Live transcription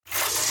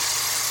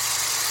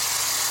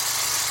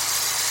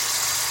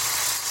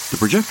The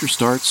projector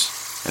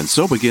starts, and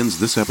so begins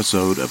this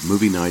episode of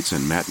Movie Nights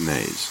and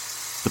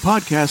Matinees, the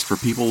podcast for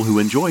people who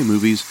enjoy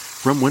movies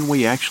from when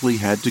we actually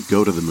had to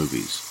go to the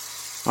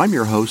movies. I'm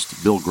your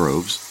host, Bill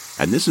Groves,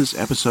 and this is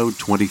episode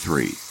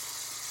 23.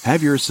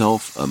 Have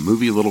yourself a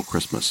movie little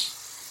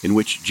Christmas, in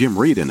which Jim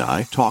Reed and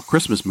I talk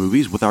Christmas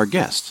movies with our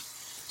guest.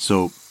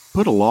 So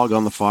put a log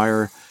on the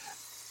fire,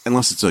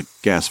 unless it's a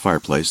gas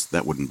fireplace,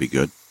 that wouldn't be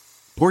good.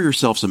 Pour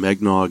yourself some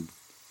eggnog,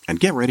 and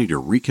get ready to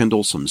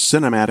rekindle some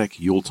cinematic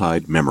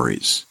Yuletide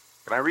memories.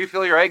 Can I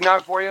refill your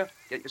eggnog for you?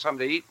 Get you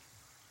something to eat?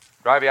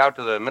 Drive you out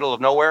to the middle of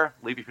nowhere?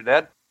 Leave you for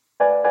dead?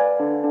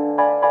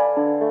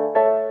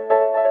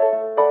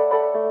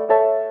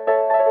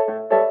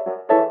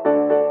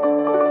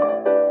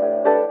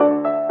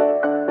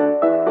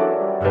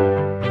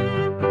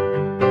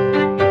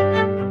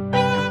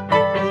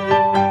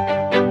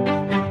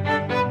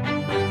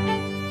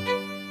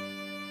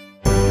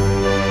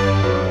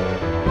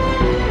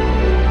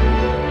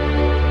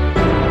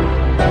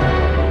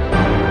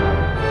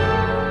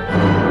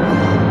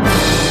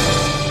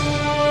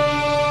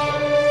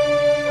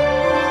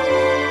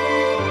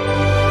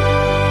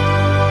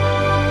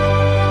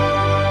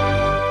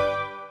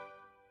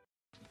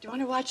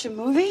 Watch a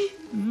movie?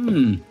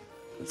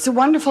 It's a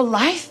Wonderful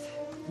Life?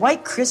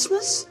 White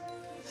Christmas?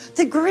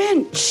 The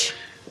Grinch?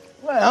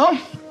 Well,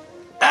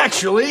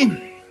 actually,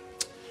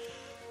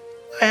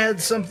 I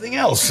had something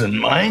else in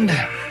mind.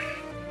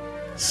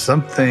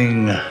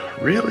 Something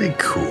really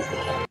cool.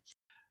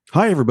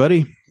 Hi,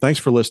 everybody. Thanks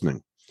for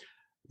listening.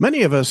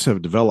 Many of us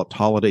have developed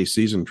holiday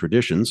season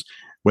traditions,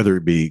 whether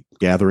it be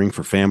gathering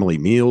for family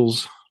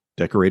meals,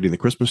 decorating the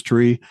Christmas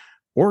tree,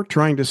 or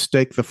trying to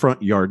stake the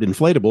front yard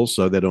inflatables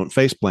so they don't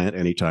faceplant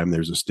anytime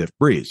there's a stiff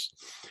breeze.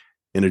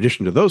 In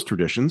addition to those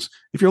traditions,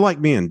 if you're like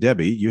me and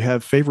Debbie, you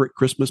have favorite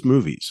Christmas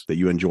movies that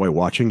you enjoy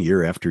watching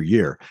year after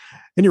year,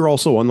 and you're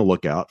also on the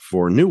lookout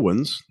for new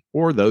ones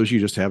or those you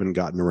just haven't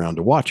gotten around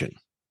to watching.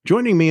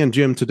 Joining me and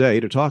Jim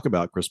today to talk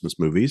about Christmas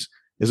movies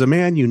is a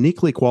man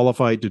uniquely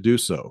qualified to do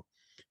so.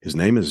 His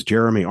name is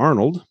Jeremy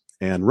Arnold,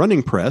 and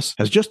Running Press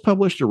has just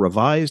published a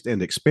revised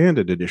and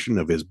expanded edition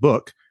of his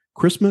book,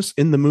 Christmas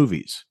in the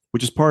Movies,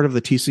 which is part of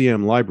the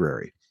TCM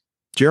Library.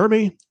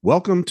 Jeremy,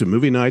 welcome to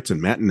Movie Nights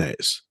and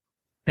Matinees.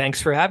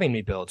 Thanks for having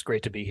me, Bill. It's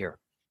great to be here.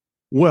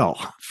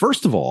 Well,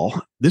 first of all,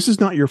 this is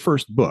not your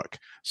first book.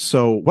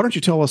 So why don't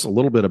you tell us a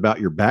little bit about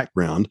your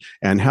background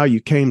and how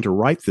you came to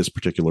write this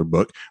particular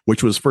book,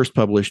 which was first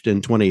published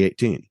in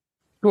 2018?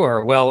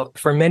 Sure. Well,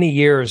 for many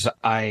years,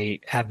 I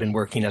have been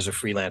working as a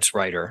freelance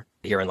writer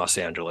here in Los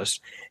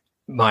Angeles.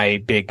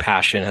 My big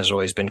passion has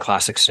always been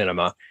classic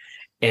cinema.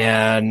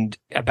 And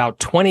about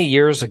 20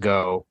 years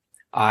ago,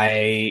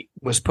 I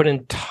was put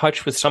in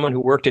touch with someone who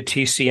worked at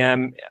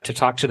TCM to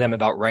talk to them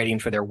about writing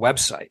for their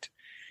website.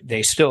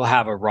 They still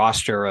have a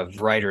roster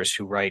of writers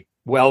who write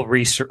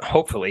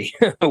hopefully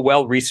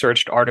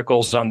well-researched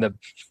articles on the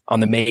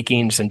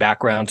makings and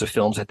backgrounds of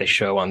films that they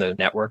show on the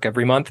network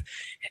every month.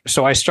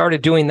 So I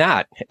started doing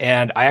that,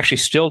 and I actually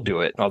still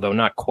do it, although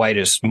not quite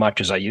as much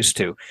as I used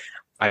to.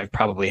 I've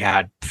probably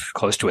had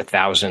close to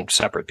 1,000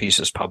 separate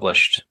pieces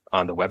published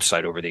on the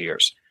website over the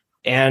years.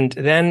 And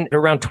then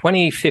around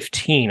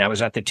 2015, I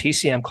was at the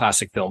TCM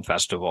Classic Film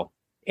Festival,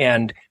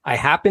 and I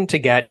happened to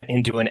get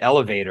into an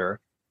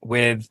elevator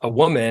with a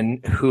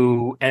woman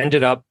who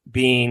ended up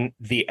being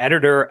the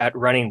editor at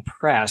Running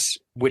Press,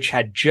 which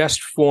had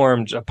just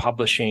formed a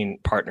publishing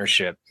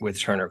partnership with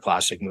Turner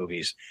Classic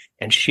Movies.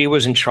 And she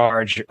was in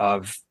charge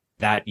of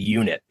that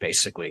unit,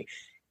 basically.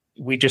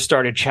 We just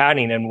started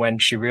chatting, and when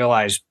she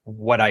realized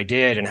what I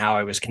did and how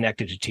I was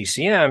connected to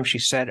TCM, she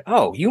said,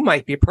 "Oh, you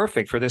might be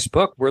perfect for this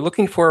book. We're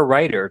looking for a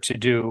writer to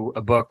do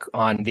a book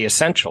on The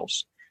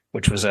Essentials,"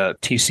 which was a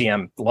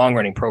TCM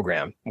long-running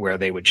program where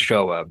they would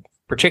show a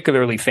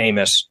particularly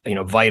famous,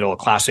 vital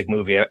classic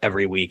movie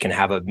every week and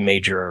have a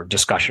major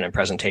discussion and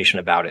presentation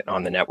about it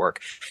on the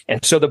network.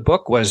 And so the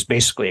book was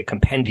basically a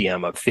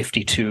compendium of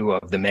 52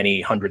 of the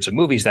many hundreds of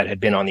movies that had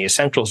been on The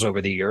Essentials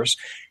over the years.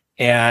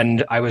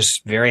 And I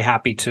was very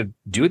happy to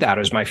do that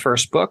as my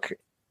first book.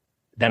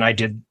 Then I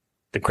did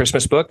the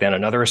Christmas book, then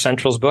another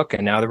Essentials book,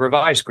 and now the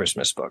revised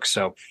Christmas book.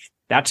 So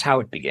that's how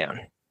it began.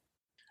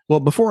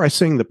 Well, before I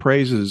sing the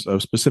praises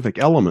of specific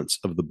elements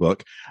of the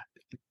book,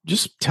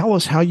 just tell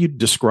us how you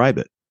describe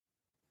it.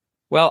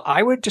 Well,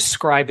 I would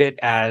describe it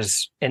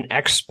as an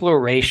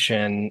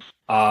exploration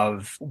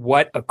of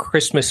what a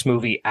Christmas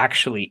movie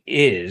actually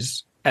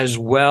is, as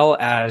well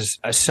as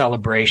a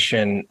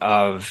celebration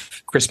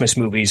of Christmas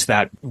movies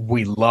that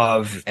we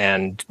love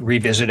and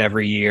revisit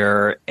every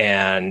year.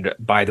 And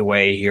by the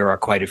way, here are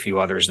quite a few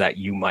others that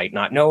you might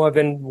not know of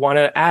and want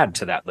to add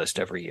to that list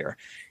every year.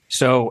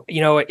 So,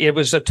 it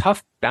was a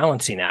tough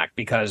balancing act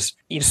because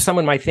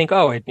someone might think,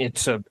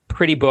 it's a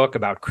pretty book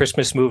about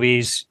Christmas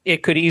movies.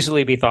 It could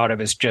easily be thought of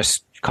as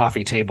just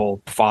coffee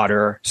table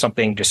fodder,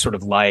 something just sort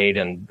of light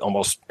and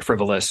almost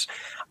frivolous.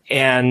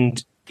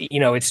 And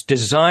it's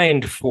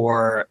designed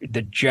for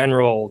the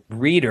general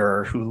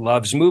reader who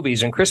loves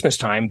movies and Christmas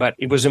time, but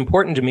it was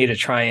important to me to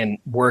try and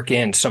work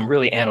in some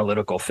really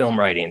analytical film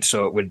writing.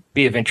 So it would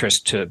be of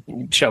interest to,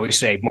 shall we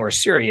say, more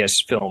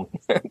serious film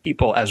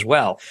people as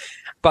well,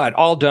 but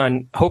all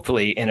done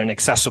hopefully in an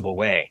accessible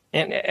way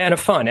and a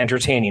fun,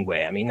 entertaining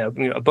way. I mean,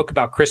 a book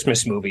about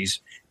Christmas movies,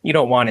 you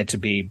don't want it to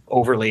be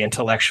overly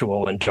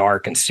intellectual and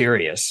dark and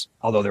serious,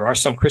 although there are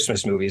some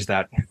Christmas movies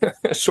that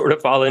sort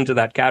of fall into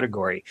that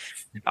category.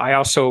 I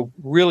also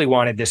really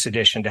wanted this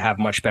edition to have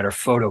much better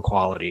photo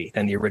quality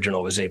than the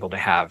original was able to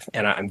have,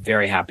 and I'm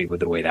very happy with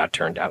the way that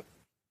turned out.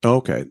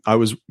 Okay. I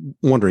was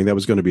wondering, that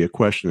was going to be a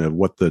question of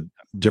what the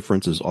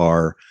differences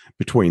are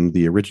between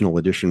the original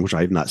edition, which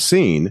I have not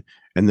seen,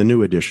 and the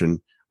new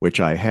edition, which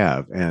I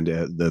have. And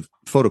the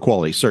photo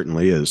quality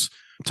certainly is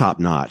top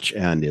notch.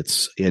 And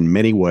it's in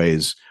many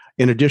ways,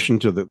 in addition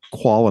to the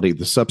quality,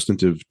 the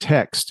substantive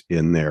text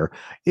in there,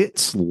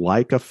 it's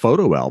like a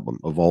photo album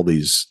of all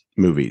these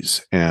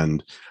movies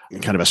and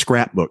kind of a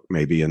scrapbook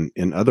maybe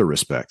in other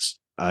respects.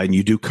 And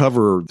you do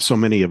cover so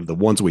many of the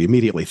ones we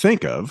immediately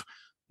think of: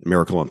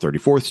 Miracle on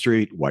 34th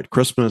Street, White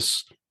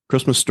Christmas,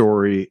 Christmas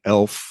Story,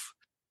 Elf,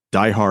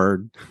 Die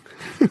Hard,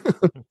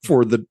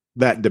 for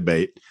that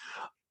debate.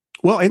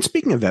 Well, and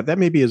speaking of that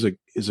maybe is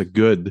a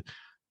good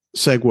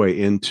segue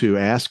into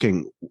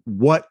asking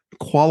what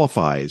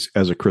qualifies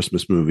as a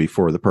Christmas movie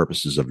for the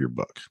purposes of your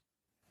book.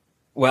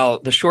 Well,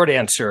 the short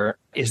answer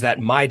is that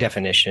my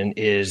definition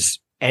is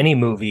any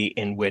movie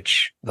in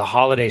which the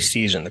holiday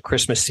season, the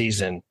Christmas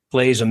season,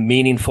 plays a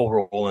meaningful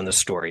role in the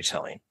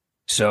storytelling.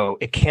 So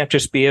it can't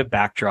just be a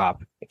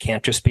backdrop. It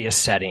can't just be a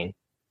setting.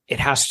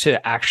 It has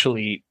to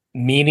actually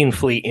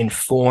meaningfully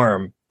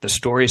inform the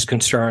story's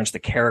concerns, the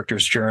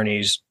characters'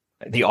 journeys,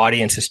 the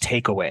audience's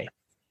takeaway.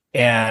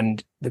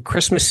 And the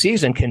Christmas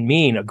season can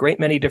mean a great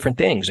many different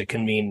things. It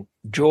can mean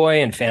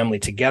joy and family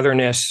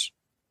togetherness,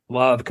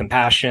 love,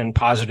 compassion,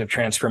 positive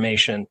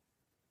transformation.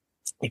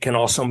 It can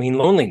also mean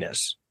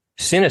loneliness,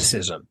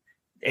 cynicism,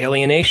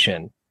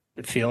 alienation,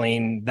 the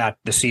feeling that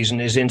the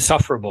season is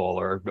insufferable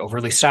or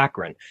overly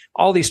saccharine.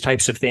 All these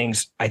types of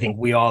things, I think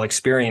we all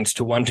experience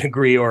to one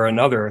degree or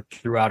another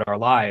throughout our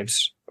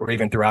lives, or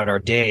even throughout our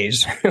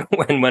days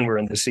when we're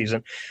in the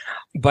season.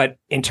 But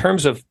in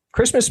terms of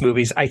Christmas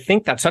movies, I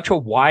think that such a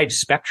wide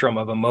spectrum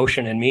of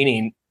emotion and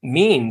meaning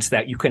means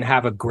that you can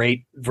have a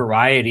great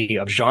variety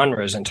of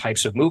genres and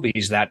types of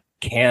movies that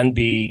can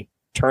be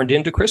turned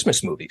into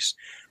Christmas movies.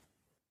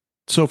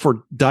 So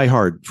for Die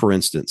Hard, for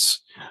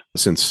instance,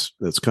 since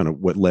that's kind of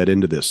what led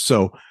into this.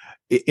 So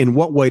in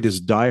what way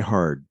does Die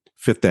Hard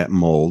fit that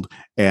mold?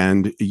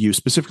 And you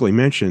specifically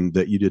mentioned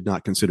that you did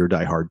not consider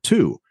Die Hard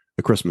 2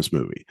 a Christmas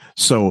movie.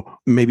 So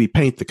maybe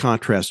paint the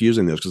contrast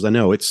using this, because I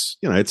know it's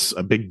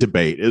a big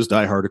debate. Is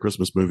Die Hard a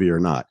Christmas movie or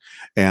not?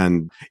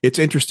 And it's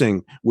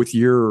interesting with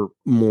your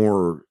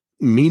more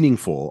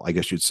meaningful, I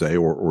guess you'd say,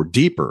 or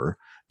deeper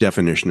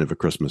definition of a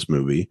Christmas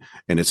movie.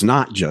 And it's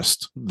not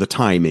just the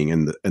timing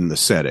and the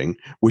setting,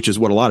 which is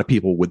what a lot of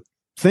people would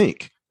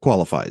think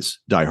qualifies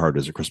Die Hard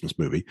as a Christmas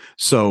movie.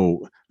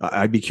 So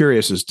I'd be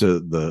curious as to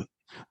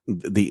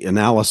the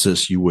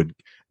analysis you would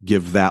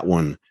give that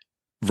one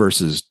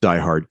versus Die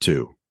Hard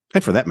 2,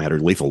 and for that matter,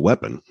 Lethal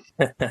Weapon.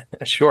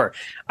 Sure.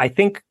 I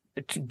think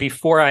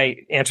before I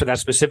answer that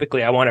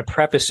specifically, I want to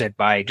preface it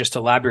by just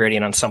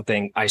elaborating on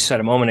something I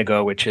said a moment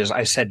ago, which is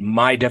I said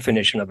my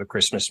definition of a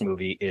Christmas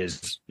movie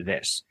is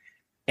this.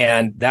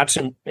 And that's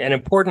an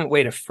important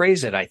way to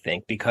phrase it, I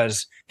think,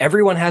 because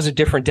everyone has a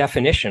different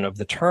definition of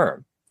the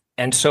term.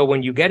 And so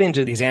when you get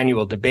into these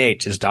annual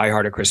debates, is Die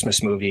Hard a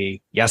Christmas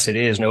movie? Yes, it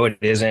is. No, it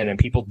isn't. And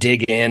people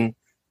dig in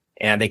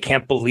and they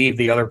can't believe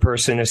the other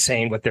person is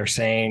saying what they're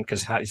saying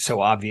because it's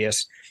so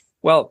obvious.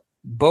 Well,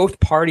 both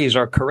parties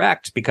are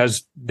correct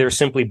because they're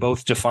simply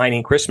both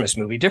defining Christmas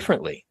movie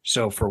differently.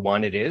 So for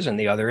one, it is, and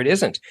the other, it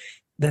isn't.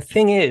 The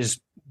thing is,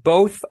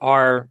 both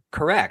are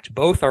correct.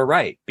 Both are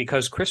right,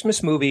 because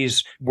Christmas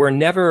movies were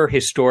never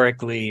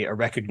historically a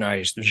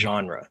recognized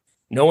genre.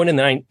 No one in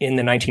the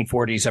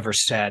 1940s ever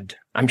said,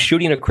 I'm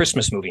shooting a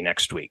Christmas movie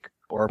next week,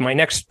 or my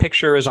next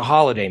picture is a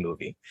holiday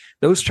movie.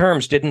 Those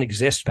terms didn't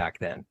exist back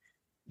then.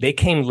 They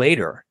came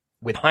later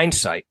with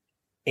hindsight.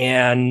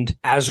 And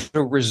as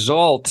a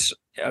result,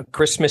 a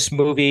Christmas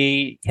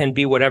movie can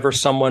be whatever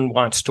someone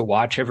wants to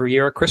watch every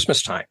year at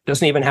Christmas time. It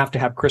doesn't even have to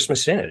have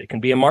Christmas in it. It can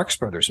be a Marx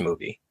Brothers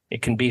movie.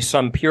 It can be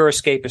some pure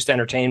escapist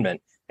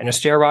entertainment, an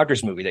Astaire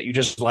Rogers movie that you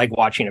just like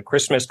watching at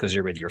Christmas because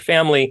you're with your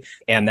family,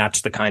 and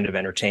that's the kind of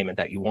entertainment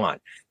that you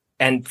want.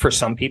 And for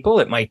some people,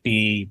 it might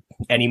be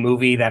any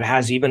movie that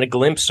has even a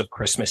glimpse of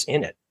Christmas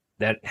in it,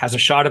 that has a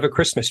shot of a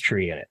Christmas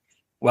tree in it.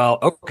 Well,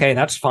 okay,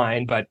 that's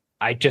fine, but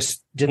I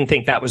just didn't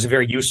think that was a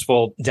very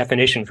useful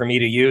definition for me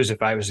to use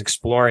if I was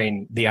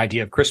exploring the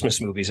idea of Christmas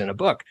movies in a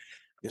book.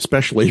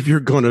 Especially if you're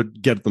going to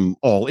get them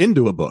all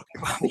into a book.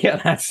 Yeah,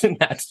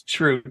 that's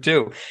true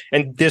too.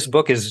 And this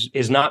book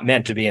is not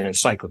meant to be an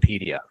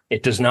encyclopedia.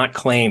 It does not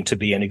claim to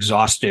be an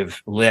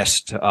exhaustive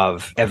list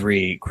of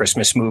every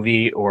Christmas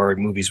movie or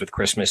movies with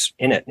Christmas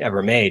in it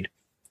ever made.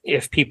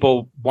 if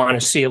people want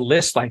to see a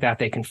list like that,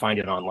 they can find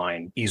it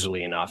online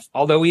easily enough.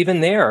 Although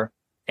even there,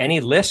 any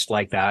list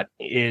like that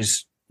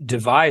is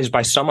devised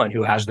by someone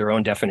who has their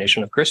own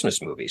definition of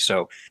Christmas movie.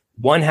 So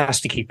one has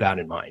to keep that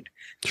in mind.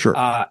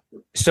 Sure.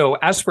 So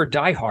as for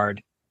Die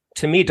Hard,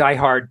 to me, Die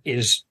Hard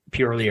is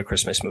purely a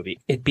Christmas movie.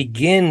 It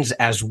begins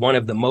as one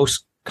of the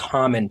most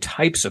common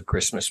types of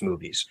Christmas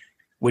movies,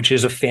 which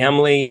is a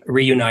family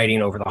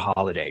reuniting over the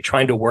holiday,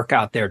 trying to work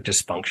out their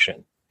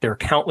dysfunction. There are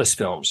countless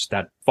films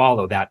that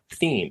follow that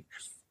theme.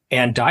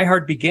 And Die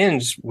Hard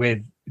begins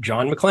with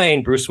John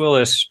McClane, Bruce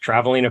Willis,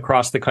 traveling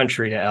across the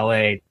country to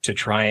LA to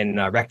try and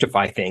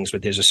rectify things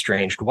with his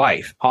estranged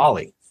wife,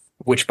 Holly,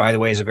 which, by the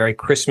way, is a very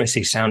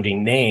Christmassy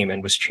sounding name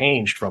and was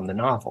changed from the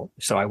novel.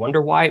 So I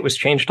wonder why it was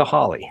changed to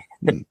Holly.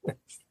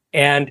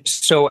 And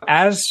so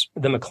as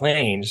the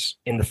McClanes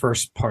in the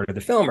first part of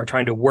the film are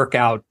trying to work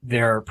out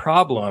their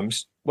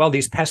problems, well,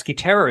 these pesky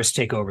terrorists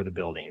take over the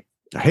building.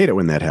 I hate it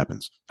when that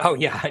happens. Oh,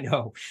 yeah, I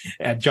know.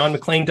 John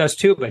McClane does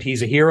too, but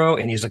he's a hero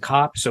and he's a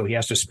cop, so he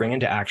has to spring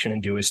into action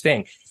and do his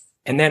thing.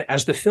 And then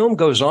as the film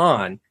goes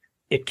on,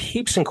 it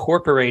keeps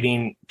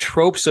incorporating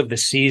tropes of the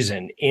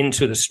season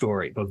into the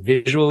story, both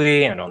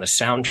visually and on the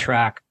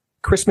soundtrack.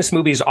 Christmas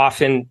movies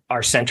often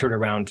are centered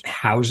around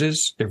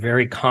houses. They're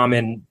very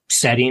common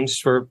settings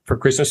for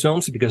Christmas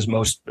films because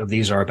most of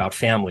these are about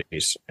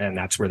families, and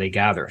that's where they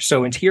gather.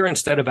 So here,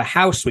 instead of a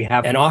house, we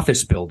have an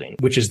office building,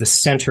 which is the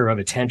center of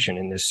attention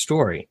in this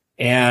story.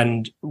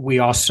 And we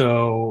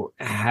also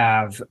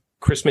have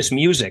Christmas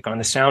music on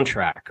the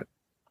soundtrack.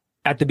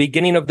 At the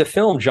beginning of the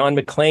film, John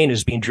McClane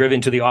is being driven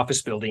to the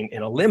office building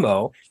in a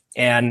limo,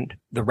 and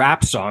the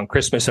rap song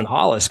Christmas in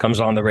Hollis comes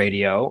on the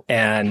radio,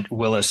 and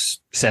Willis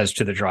says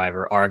to the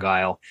driver,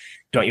 Argyle,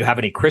 "Don't you have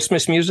any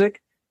Christmas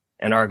music?"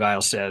 And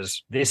Argyle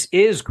says, "This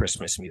is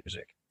Christmas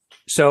music."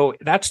 So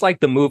that's like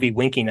the movie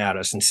winking at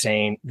us and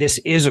saying, this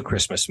is a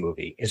Christmas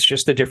movie. It's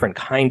just a different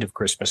kind of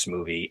Christmas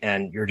movie,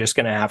 and you're just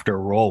going to have to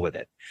roll with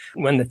it.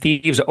 When the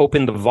thieves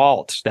open the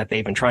vault that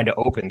they've been trying to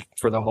open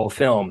for the whole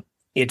film,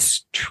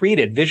 it's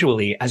treated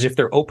visually as if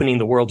they're opening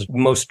the world's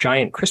most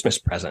giant Christmas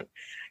present.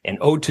 And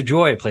Ode to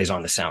Joy plays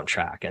on the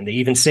soundtrack, and they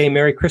even say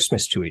Merry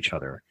Christmas to each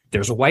other.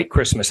 There's a white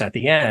Christmas at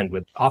the end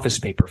with office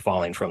paper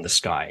falling from the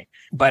sky.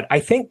 But I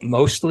think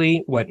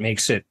mostly what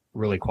makes it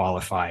really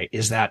qualify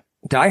is that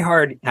Die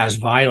Hard has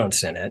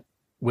violence in it,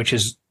 which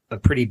is a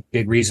pretty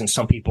big reason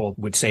some people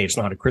would say it's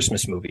not a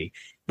Christmas movie,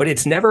 but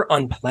it's never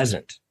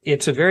unpleasant.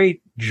 It's a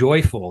very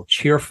joyful,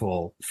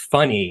 cheerful,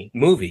 funny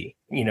movie,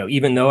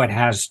 even though it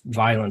has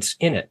violence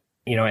in it,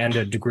 and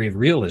a degree of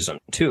realism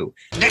too.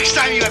 Next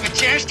time you have a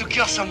chance to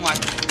kill someone,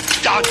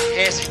 don't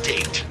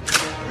hesitate.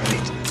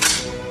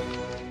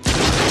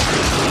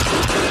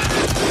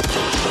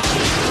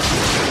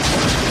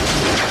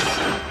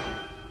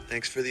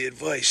 Thanks for the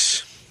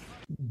advice.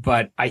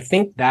 But I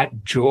think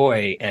that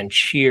joy and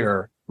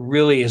cheer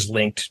really is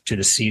linked to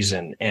the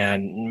season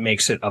and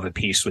makes it of a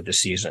piece with the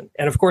season.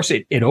 And of course,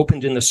 it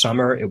opened in the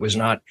summer. It was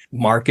not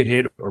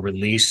marketed or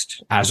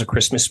released as a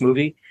Christmas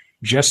movie,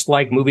 just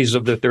like movies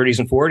of the 30s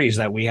and 40s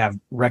that we have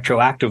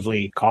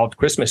retroactively called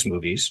Christmas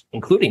movies,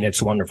 including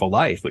It's a Wonderful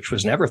Life, which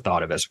was never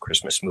thought of as a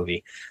Christmas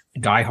movie.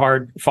 Die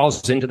Hard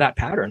falls into that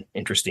pattern,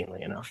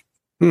 interestingly enough.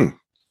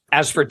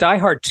 As for Die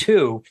Hard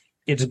 2,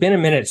 it's been a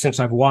minute since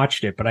I've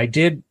watched it, but I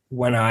did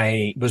when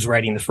I was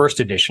writing the first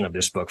edition of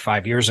this book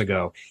 5 years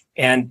ago.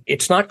 And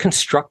it's not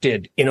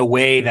constructed in a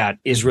way that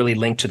is really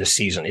linked to the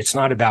season. It's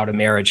not about a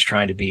marriage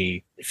trying to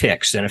be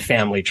fixed and a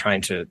family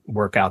trying to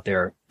work out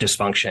their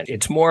dysfunction.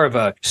 It's more of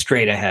a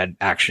straight ahead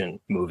action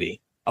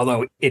movie,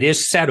 although it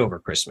is set over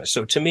Christmas.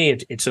 So to me,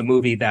 it's a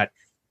movie that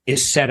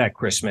is set at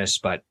Christmas,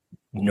 but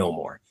no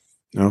more.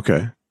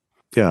 Okay.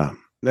 Yeah.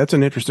 That's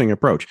an interesting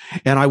approach.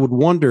 And I would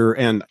wonder,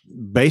 and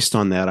based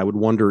on that, I would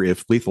wonder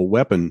if Lethal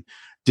Weapon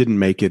didn't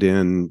make it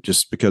in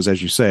just because,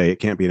 as you say, it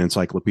can't be an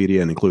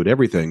encyclopedia and include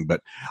everything.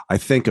 But I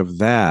think of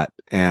that,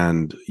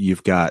 and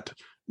you've got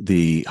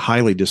the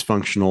highly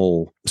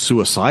dysfunctional,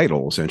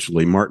 suicidal,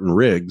 essentially, Martin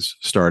Riggs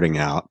starting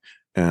out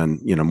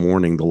and,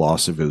 mourning the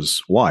loss of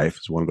his wife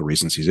is one of the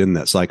reasons he's in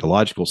that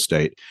psychological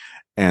state.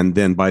 And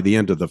then by the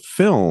end of the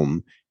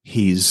film,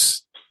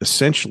 he's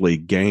essentially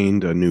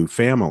gained a new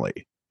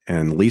family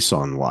and lease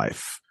on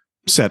life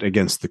set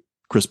against the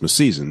Christmas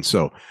season.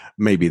 So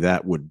maybe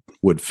that would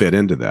fit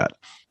into that.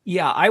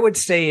 Yeah, I would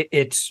say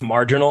it's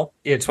marginal.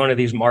 It's one of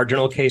these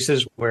marginal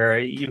cases where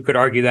you could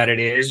argue that it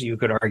is, you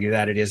could argue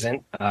that it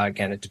isn't.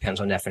 Again, it depends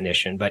on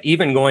definition. But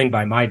even going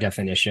by my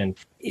definition,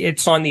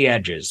 it's on the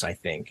edges, I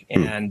think.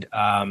 And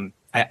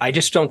I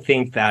just don't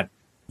think that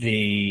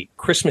the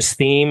Christmas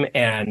theme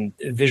and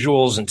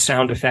visuals and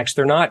sound effects,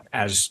 they're not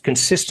as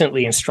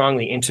consistently and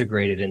strongly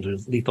integrated into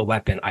Lethal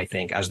Weapon, I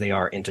think, as they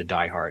are into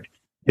Die Hard.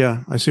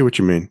 Yeah, I see what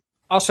you mean.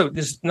 Also,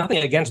 there's nothing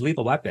against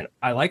Lethal Weapon.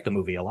 I like the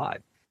movie a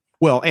lot.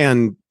 Well,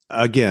 and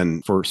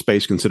again, for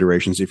space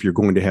considerations, if you're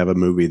going to have a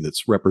movie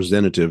that's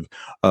representative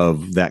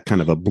of that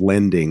kind of a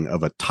blending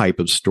of a type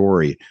of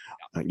story,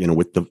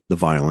 with the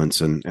violence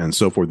and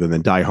so forth,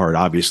 then Die Hard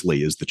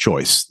obviously is the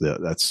choice.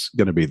 That's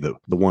going to be the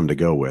one to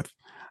go with.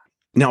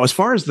 Now, as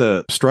far as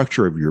the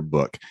structure of your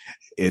book,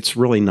 it's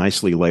really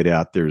nicely laid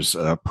out. There's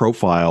a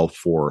profile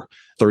for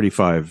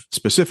 35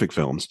 specific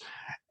films.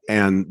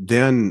 And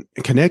then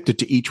connected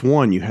to each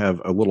one, you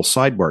have a little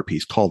sidebar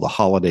piece called the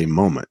holiday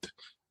moment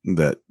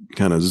that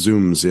kind of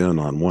zooms in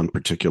on one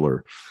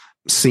particular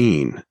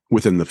scene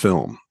within the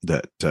film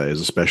that is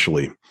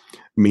especially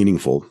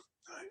meaningful.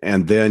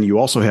 And then you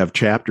also have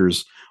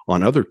chapters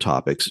on other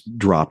topics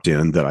dropped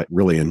in that I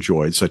really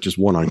enjoyed, such as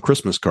one on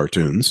Christmas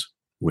cartoons,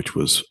 which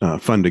was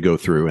fun to go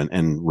through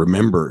and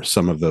remember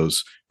some of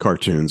those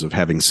cartoons of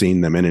having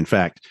seen them. And in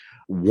fact,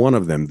 one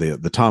of them,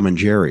 the Tom and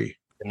Jerry.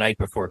 The Night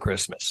Before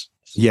Christmas.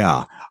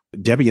 Yeah.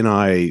 Debbie and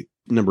I, a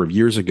number of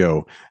years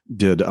ago,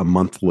 did a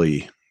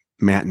monthly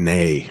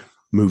matinee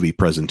movie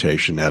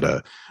presentation at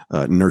a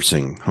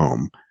nursing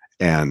home.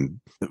 And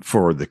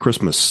for the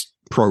Christmas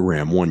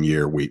program one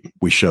year, we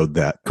showed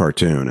that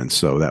cartoon. And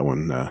so that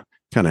one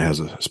kind of has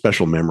a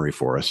special memory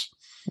for us.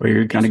 Well,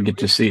 you're going to get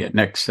to see it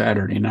next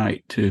Saturday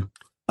night, too.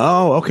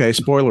 Oh, okay.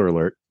 Spoiler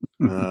alert.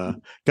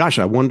 Gosh,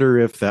 I wonder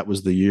if that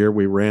was the year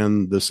we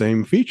ran the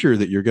same feature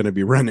that you're going to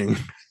be running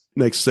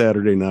next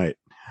Saturday night.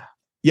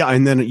 Yeah.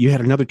 And then you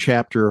had another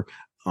chapter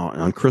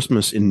on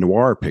Christmas in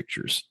noir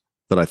pictures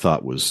that I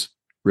thought was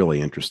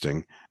really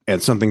interesting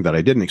and something that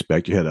I didn't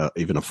expect. You had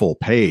even a full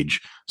page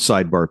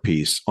sidebar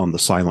piece on The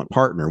Silent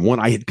Partner, one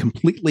I had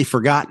completely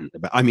forgotten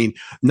about. I mean,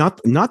 I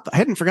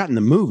hadn't forgotten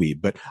the movie,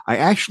 but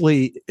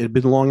it had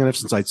been long enough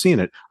since I'd seen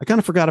it. I kind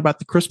of forgot about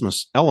the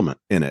Christmas element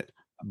in it.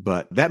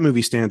 But that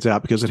movie stands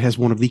out because it has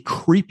one of the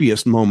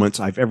creepiest moments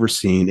I've ever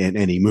seen in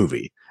any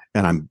movie.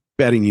 And I'm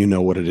betting you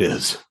know what it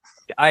is.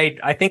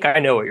 I think I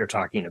know what you're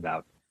talking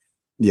about.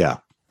 Yeah.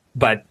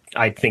 But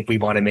I think we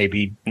want to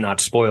maybe not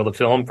spoil the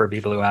film for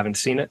people who haven't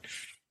seen it.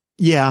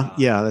 Yeah,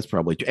 that's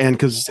probably true. And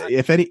because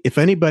if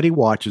anybody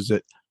watches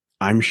it,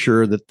 I'm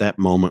sure that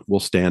moment will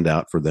stand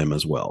out for them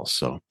as well.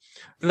 So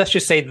let's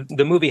just say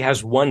the movie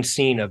has one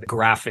scene of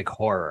graphic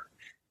horror,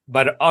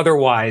 but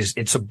otherwise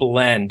it's a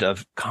blend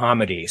of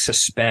comedy,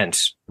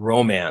 suspense,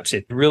 romance.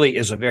 It really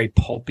is a very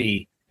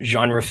pulpy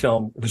genre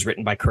film. It was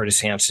written by Curtis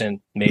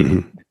Hanson,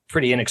 made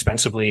pretty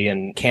inexpensively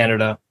in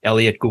Canada.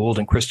 Elliot Gould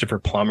and Christopher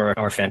Plummer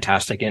are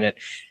fantastic in it.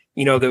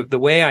 You know, the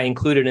way I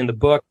include it in the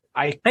book,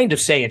 I kind of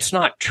say it's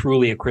not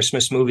truly a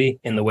Christmas movie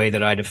in the way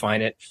that I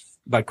define it,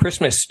 but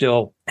Christmas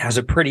still has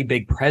a pretty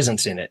big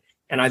presence in it.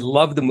 And I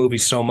love the movie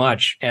so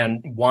much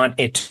and want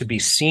it to be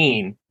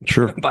seen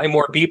by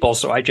more people.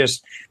 So I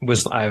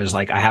was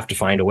like, I have to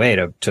find a way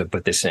to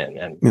put this in.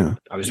 And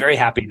I was very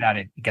happy that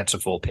it gets a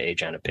full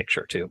page and a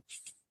picture too.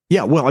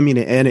 Yeah, well, I mean,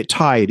 and it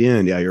tied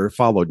in. Yeah, you're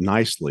followed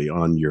nicely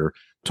on your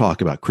talk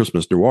about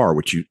Christmas noir,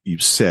 which you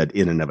said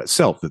in and of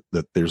itself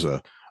that there's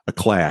a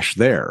clash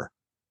there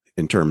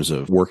in terms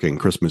of working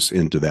Christmas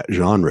into that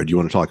genre. Do you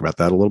want to talk about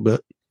that a little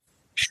bit?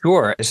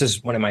 Sure. This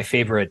is one of my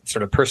favorite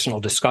sort of personal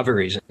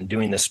discoveries in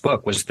doing this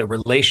book was the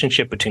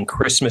relationship between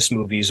Christmas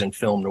movies and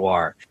film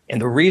noir.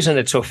 And the reason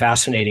it's so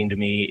fascinating to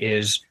me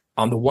is,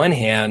 on the one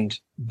hand,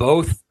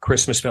 both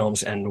Christmas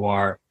films and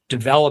noir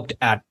developed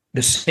at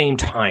the same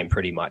time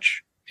pretty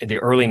much. In the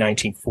early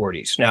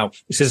 1940s. Now,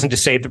 this isn't to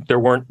say that there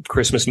weren't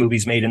Christmas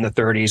movies made in the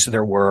 30s.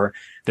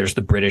 There's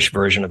the British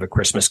version of A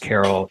Christmas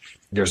Carol.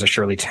 There's a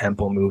Shirley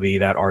Temple movie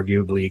that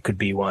arguably could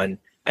be one.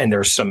 And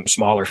there's some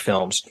smaller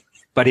films.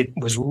 But it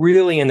was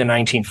really in the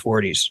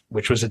 1940s,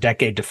 which was a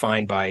decade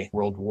defined by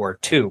World War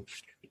II,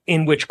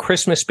 in which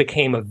Christmas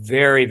became a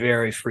very,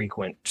 very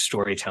frequent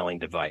storytelling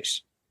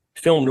device.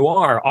 Film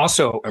noir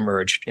also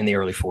emerged in the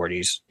early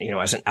 40s,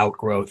 as an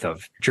outgrowth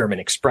of German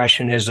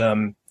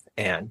Expressionism,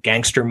 and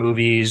gangster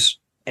movies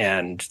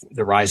and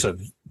the rise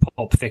of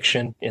pulp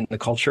fiction in the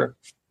culture.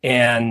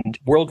 And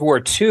World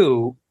War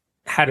II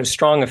had a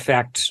strong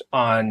effect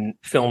on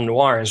film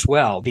noir as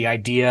well. The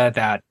idea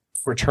that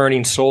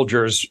returning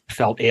soldiers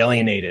felt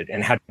alienated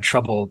and had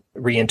trouble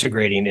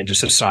reintegrating into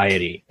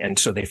society. And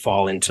so they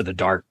fall into the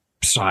dark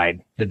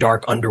side, the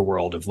dark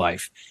underworld of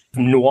life.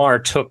 Noir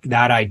took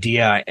that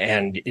idea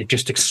and it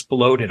just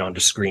exploded onto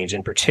screens,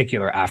 in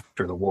particular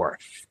after the war.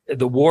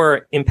 The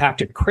war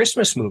impacted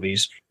Christmas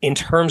movies in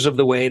terms of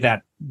the way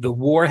that the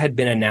war had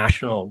been a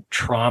national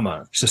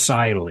trauma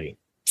societally,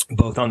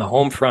 both on the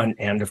home front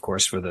and, of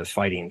course, for the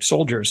fighting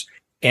soldiers.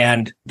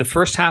 And the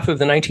first half of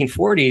the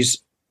 1940s,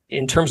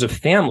 in terms of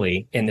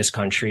family in this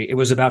country, it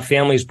was about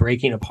families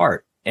breaking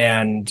apart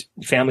and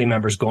family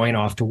members going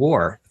off to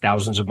war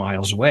thousands of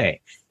miles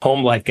away,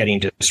 home life getting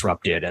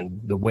disrupted, and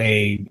the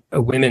way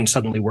women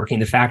suddenly working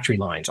the factory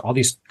lines, all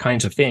these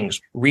kinds of things,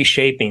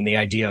 reshaping the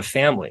idea of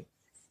family.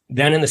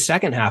 Then in the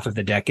second half of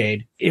the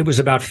decade, it was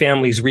about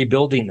families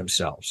rebuilding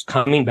themselves,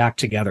 coming back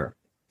together.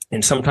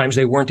 And sometimes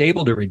they weren't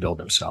able to rebuild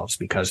themselves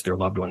because their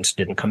loved ones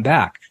didn't come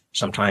back.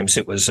 Sometimes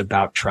it was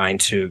about trying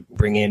to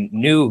bring in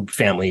new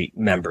family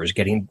members,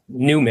 getting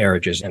new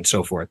marriages and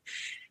so forth.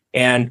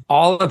 And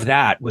all of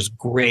that was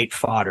great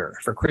fodder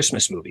for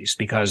Christmas movies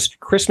because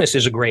Christmas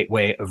is a great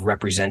way of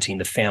representing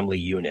the family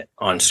unit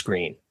on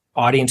screen.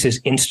 Audiences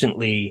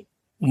instantly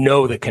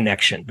know the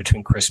connection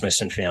between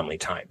Christmas and family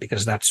time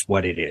because that's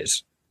what it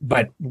is.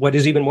 But what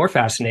is even more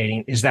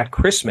fascinating is that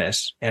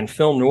Christmas and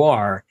film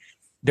noir,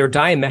 they're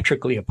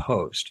diametrically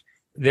opposed.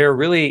 They're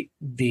really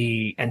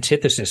the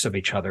antithesis of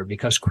each other,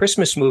 because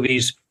Christmas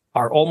movies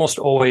are almost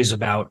always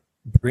about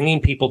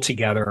bringing people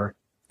together,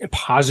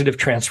 positive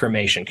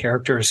transformation,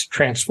 characters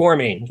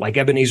transforming like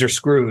Ebenezer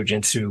Scrooge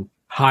into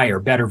higher,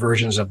 better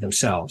versions of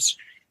themselves.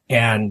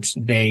 And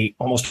they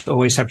almost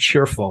always have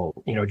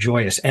cheerful,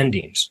 joyous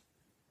endings.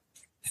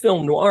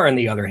 Film noir, on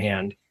the other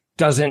hand,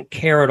 doesn't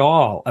care at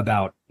all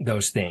about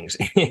those things.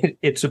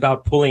 It's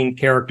about pulling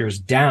characters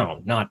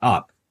down, not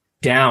up,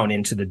 down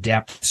into the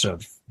depths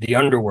of the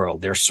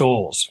underworld, their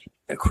souls,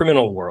 a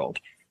criminal world.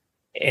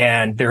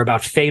 And they're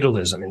about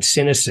fatalism and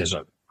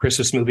cynicism.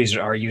 Christmas movies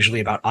are usually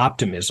about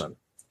optimism.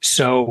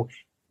 So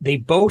they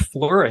both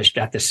flourished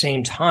at the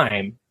same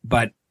time,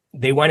 but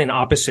they went in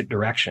opposite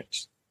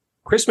directions.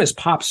 Christmas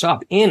pops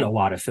up in a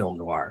lot of film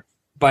noir,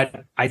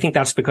 but I think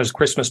that's because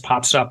Christmas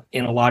pops up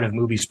in a lot of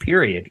movies,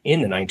 period,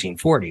 in the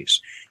 1940s.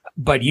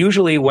 But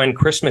usually when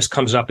Christmas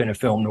comes up in a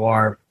film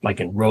noir, like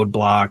in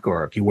Roadblock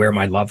or If You Wear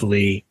My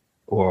Lovely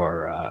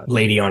or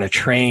Lady on a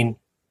Train,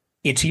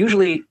 it's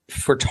usually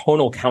for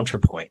tonal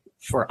counterpoint,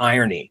 for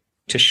irony,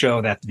 to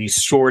show that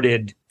these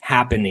sordid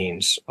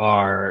happenings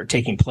are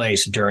taking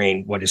place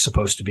during what is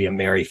supposed to be a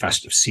merry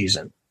festive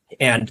season.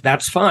 And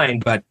that's fine,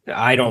 but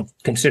I don't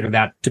consider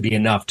that to be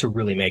enough to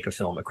really make a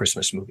film a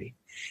Christmas movie.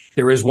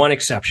 There is one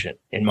exception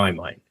in my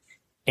mind,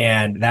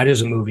 and that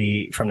is a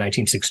movie from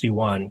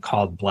 1961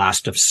 called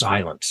Blast of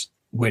Silence,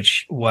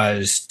 which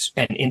was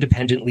an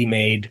independently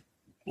made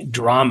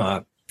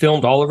drama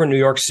filmed all over New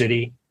York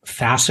City,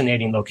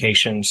 fascinating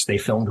locations. They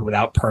filmed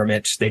without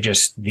permits.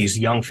 These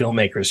young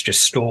filmmakers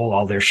just stole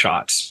all their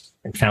shots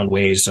and found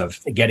ways of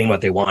getting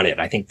what they wanted.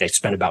 I think they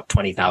spent about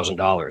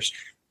 $20,000.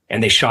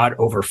 And they shot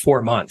over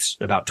 4 months,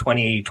 about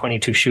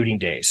 22 shooting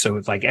days. So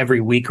it's like every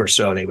week or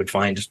so, they would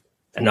find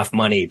enough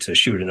money to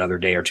shoot another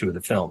day or two of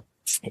the film.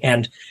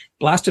 And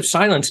Blast of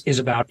Silence is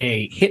about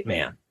a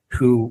hitman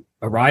who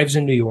arrives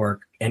in New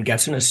York and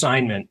gets an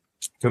assignment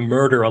to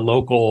murder a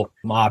local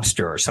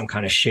mobster or some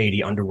kind of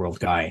shady underworld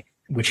guy,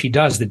 which he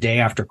does the day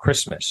after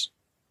Christmas.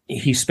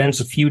 He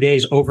spends a few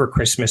days over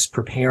Christmas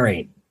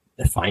preparing,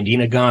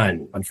 finding a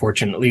gun,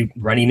 unfortunately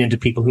running into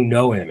people who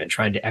know him and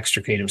trying to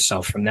extricate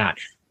himself from that.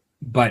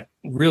 But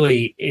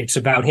really, it's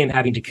about him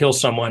having to kill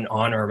someone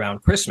on or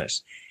around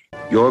Christmas.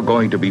 You're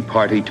going to be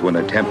party to an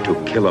attempt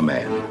to kill a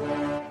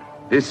man.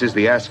 This is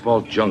the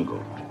asphalt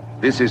jungle.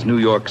 This is New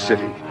York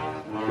City,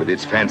 with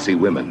its fancy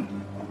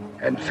women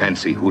and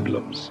fancy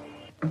hoodlums,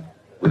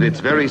 with its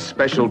very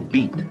special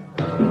beat,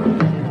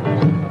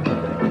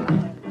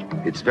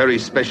 its very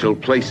special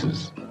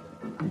places,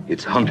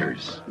 its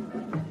hunters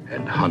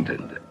and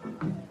hunted.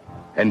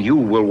 And you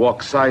will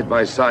walk side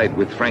by side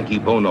with Frankie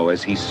Bono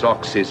as he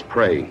stalks his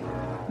prey,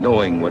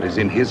 knowing what is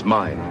in his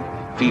mind,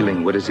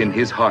 feeling what is in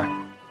his heart.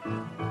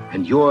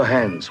 And your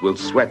hands will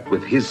sweat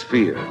with his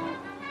fear.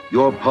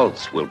 Your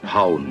pulse will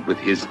pound with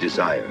his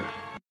desire.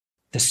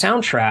 The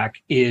soundtrack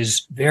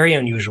is very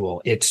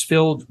unusual. It's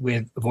filled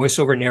with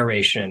voiceover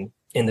narration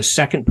in the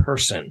second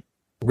person,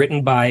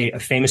 written by a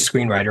famous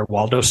screenwriter,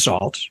 Waldo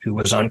Salt, who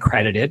was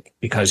uncredited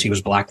because he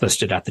was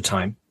blacklisted at the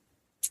time.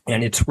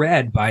 And it's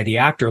read by the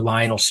actor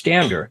Lionel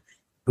Stander,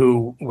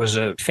 who was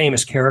a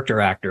famous character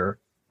actor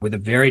with a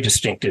very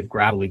distinctive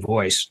gravelly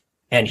voice.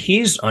 And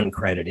he's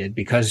uncredited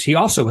because he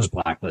also was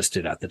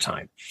blacklisted at the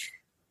time.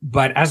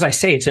 But as I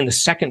say, it's in the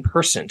second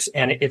person,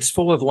 and it's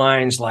full of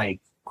lines like,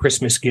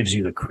 Christmas gives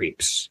you the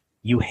creeps.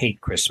 You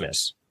hate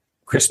Christmas.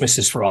 Christmas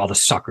is for all the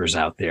suckers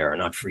out there,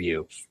 not for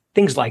you.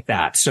 Things like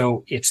that.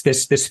 So it's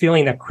this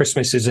feeling that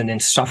Christmas is an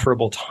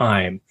insufferable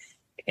time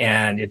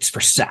and it's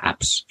for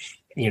saps.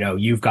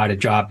 You've got a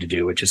job to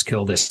do, which is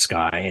kill this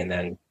guy and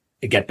then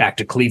get back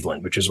to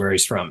Cleveland, which is where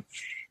he's from.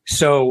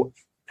 So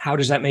how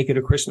does that make it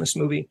a Christmas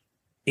movie?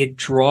 It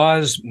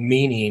draws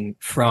meaning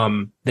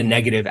from the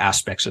negative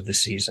aspects of the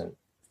season.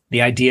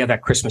 The idea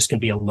that Christmas can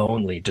be a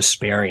lonely,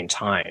 despairing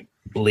time,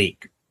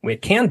 bleak.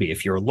 It can be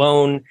if you're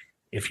alone,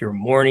 if you're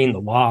mourning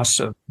the loss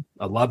of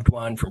a loved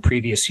one from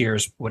previous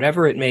years,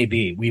 whatever it may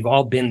be. We've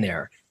all been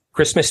there.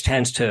 Christmas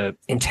tends to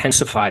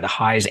intensify the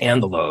highs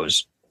and the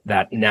lows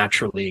that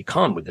naturally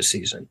come with the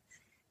season.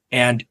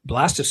 And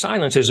Blast of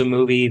Silence is a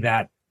movie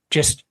that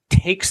just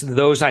takes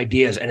those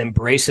ideas and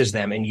embraces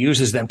them and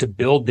uses them to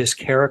build this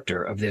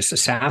character of this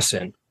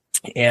assassin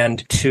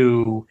and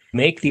to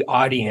make the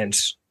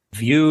audience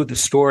view the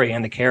story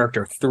and the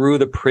character through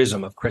the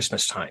prism of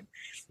Christmas time.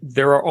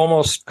 There are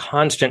almost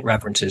constant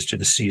references to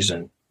the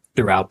season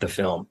throughout the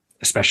film,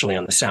 especially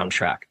on the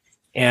soundtrack.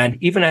 And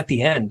even at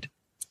the end,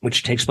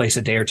 which takes place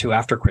a day or two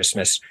after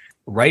Christmas,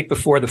 right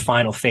before the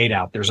final fade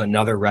out, there's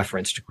another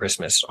reference to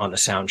Christmas on the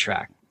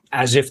soundtrack,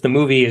 as if the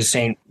movie is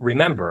saying,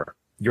 remember,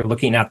 you're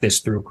looking at this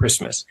through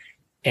Christmas.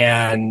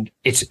 And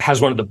it has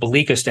one of the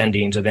bleakest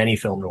endings of any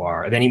film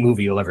noir, of any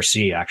movie you'll ever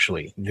see,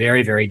 actually.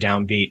 Very, very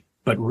downbeat,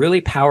 but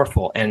really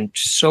powerful and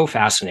so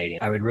fascinating.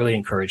 I would really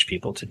encourage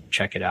people to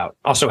check it out.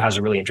 Also has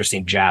a really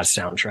interesting jazz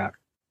soundtrack.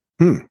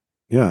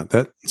 Yeah,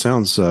 that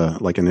sounds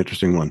like an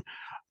interesting one.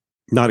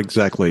 Not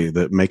exactly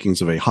the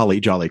makings of a holly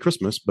jolly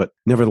Christmas, but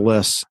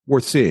nevertheless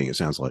worth seeing, it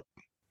sounds like.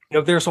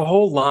 There's a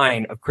whole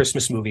line of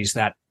Christmas movies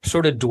that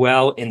sort of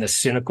dwell in the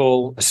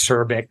cynical,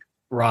 acerbic,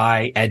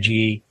 wry,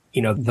 edgy,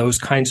 those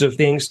kinds of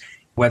things,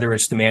 whether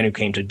it's The Man Who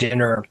Came to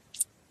Dinner,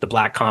 the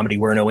black comedy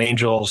Were No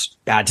Angels,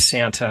 Bad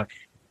Santa,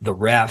 The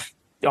Ref,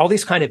 all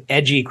these kind of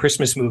edgy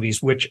Christmas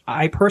movies, which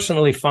I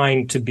personally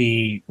find to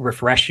be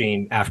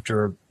refreshing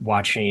after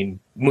watching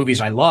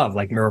movies I love,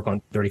 like Miracle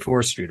on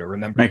 34th Street or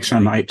Remember. Makes a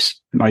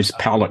nice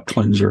palate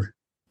cleanser.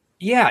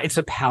 Yeah, it's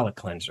a palate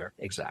cleanser.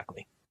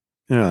 Exactly.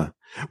 Yeah.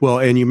 Well,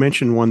 and you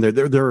mentioned one there.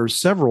 There are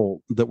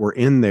several that were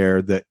in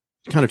there that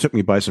kind of took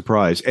me by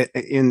surprise.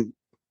 And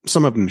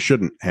some of them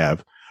shouldn't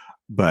have.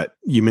 But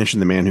you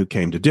mentioned The Man Who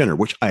Came to Dinner,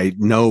 which I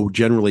know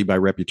generally by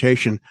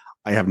reputation.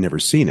 I have never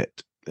seen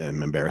it.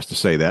 I'm embarrassed to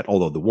say that,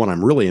 although the one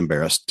I'm really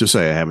embarrassed to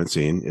say I haven't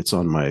seen, it's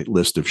on my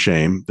list of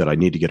shame that I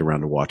need to get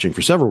around to watching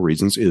for several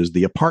reasons, is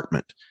The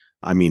Apartment.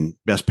 I mean,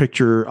 Best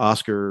Picture,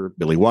 Oscar,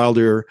 Billy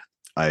Wilder.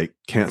 I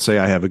can't say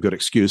I have a good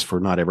excuse for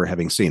not ever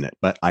having seen it,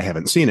 but I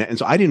haven't seen it. And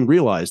so I didn't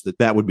realize that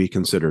that would be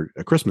considered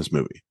a Christmas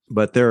movie.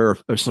 But there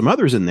are some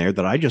others in there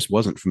that I just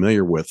wasn't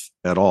familiar with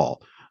at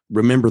all.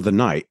 Remember the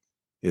Night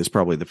is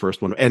probably the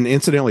first one. And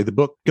incidentally, the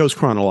book goes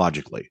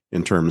chronologically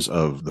in terms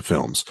of the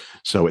films.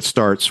 So it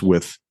starts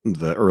with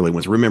the early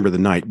ones, Remember the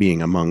Night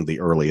being among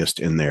the earliest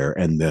in there,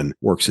 and then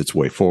works its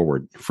way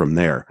forward from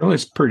there. It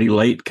was pretty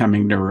late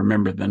coming to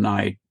Remember the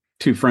Night.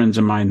 Two friends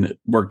of mine that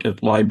worked at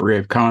the Library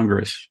of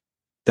Congress,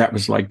 that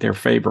was like their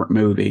favorite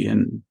movie.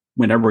 And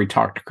whenever we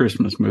talked to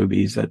Christmas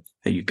movies, that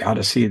you got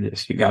to see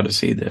this, you got to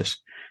see this.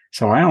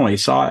 So I only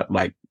saw it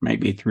like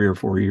maybe 3 or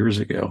 4 years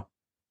ago.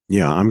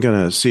 Yeah, I'm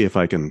going to see if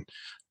I can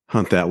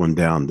hunt that one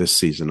down this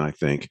season, I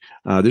think.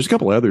 There's a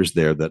couple others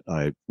there that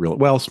I really,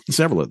 well,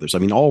 several others. I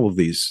mean, all of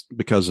these,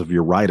 because of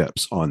your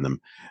write-ups on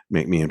them,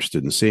 make me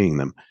interested in seeing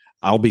them.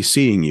 I'll Be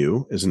Seeing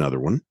You is another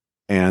one.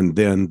 And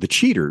then The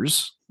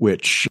Cheaters,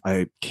 which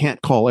I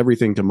can't call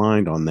everything to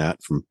mind on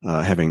that from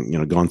having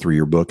gone through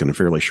your book in a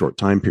fairly short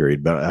time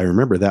period. But I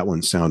remember that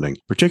one sounding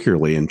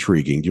particularly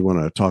intriguing. Do you want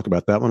to talk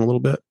about that one a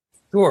little bit?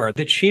 Sure.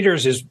 The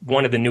Cheaters is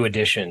one of the new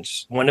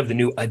additions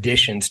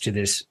to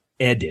this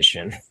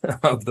edition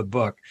of the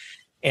book.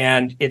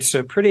 And it's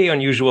a pretty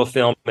unusual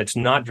film. It's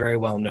not very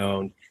well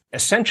known.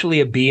 Essentially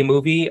a B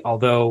movie,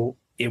 although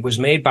it was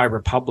made by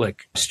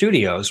Republic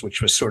Studios,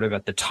 which was sort of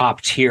at the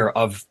top tier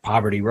of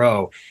Poverty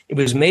Row. It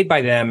was made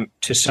by them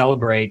to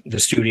celebrate the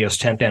studio's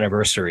 10th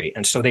anniversary.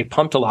 And so they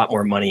pumped a lot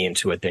more money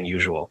into it than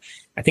usual.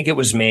 I think it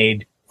was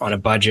made on a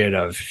budget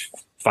of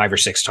 5 or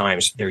 6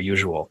 times their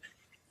usual.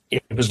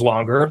 It was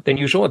longer than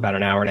usual, about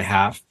an hour and a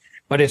half,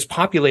 but it's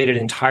populated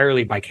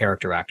entirely by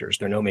character actors.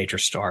 There are no major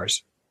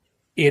stars.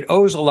 It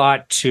owes a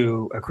lot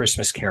to A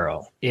Christmas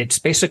Carol. It's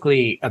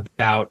basically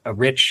about a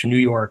rich New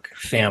York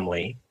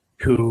family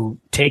who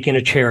take in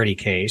a charity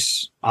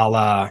case, a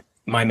la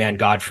My Man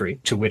Godfrey,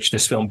 to which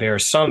this film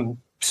bears some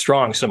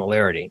strong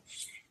similarity.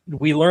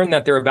 We learn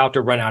that they're about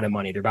to run out of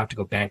money. They're about to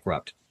go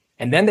bankrupt.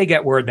 And then they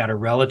get word that a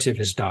relative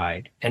has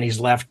died, and he's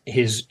left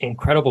his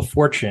incredible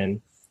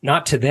fortune,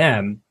 not to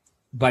them,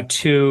 but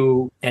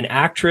to an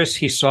actress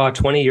he saw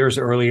 20 years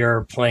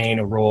earlier playing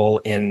a role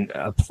in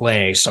a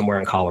play somewhere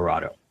in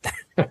Colorado.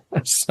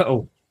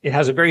 So it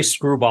has a very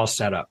screwball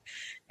setup.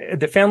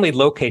 The family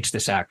locates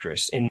this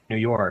actress in New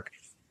York,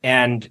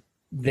 and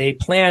they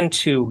plan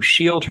to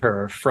shield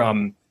her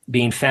from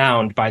being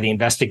found by the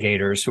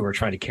investigators who are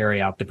trying to carry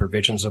out the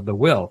provisions of the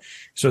will.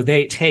 So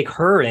they take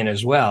her in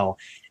as well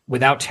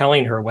without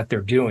telling her what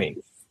they're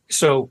doing.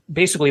 So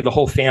basically the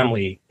whole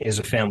family is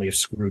a family of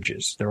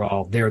Scrooges.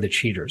 They're the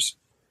cheaters.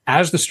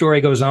 As the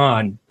story goes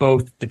on,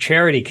 both the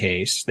charity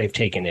case they've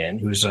taken in,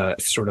 who's a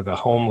sort of a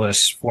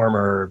homeless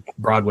former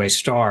Broadway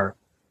star,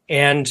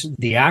 and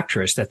the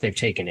actress that they've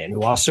taken in,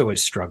 who also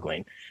is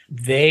struggling,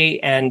 they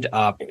end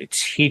up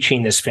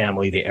teaching this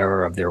family the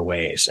error of their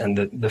ways. And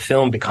the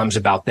film becomes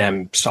about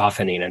them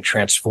softening and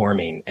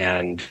transforming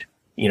and,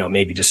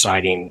 maybe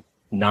deciding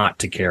not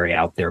to carry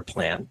out their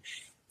plan.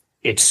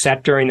 It's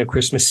set during the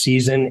Christmas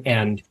season,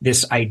 and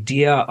this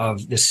idea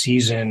of the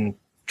season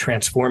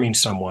transforming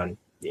someone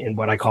in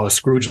what I call a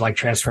Scrooge-like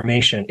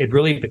transformation, it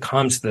really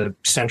becomes the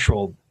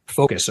central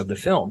focus of the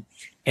film.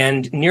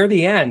 And near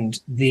the end,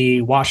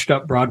 the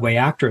washed-up Broadway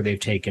actor they've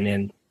taken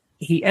in,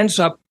 he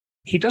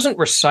doesn't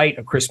recite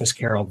A Christmas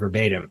Carol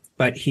verbatim,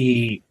 but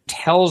he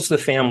tells the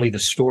family the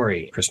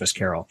story, Christmas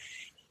Carol.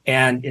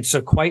 And it's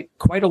a quite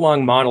a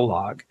long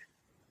monologue.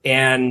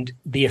 And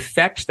the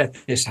effect that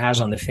this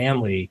has on the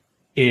family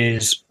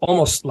is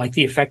almost like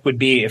the effect would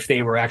be if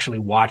they were actually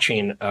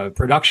watching a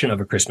production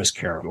of A Christmas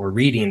Carol or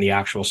reading the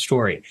actual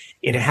story.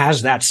 It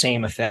has that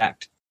same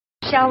effect.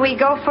 Shall we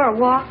go for a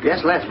walk?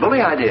 Yes, let's. Bully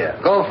idea.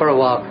 Go for a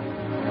walk.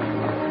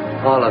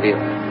 All of you.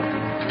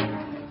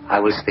 I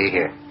will stay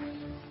here.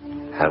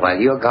 And while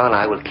you're gone,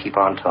 I will keep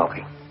on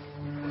talking.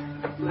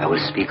 I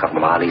will speak of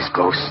Molly's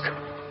ghost.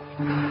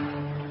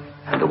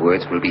 And the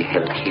words will be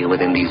held here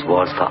within these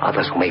walls for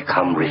others who may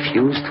come,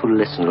 refuse to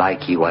listen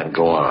like you, and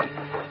go on.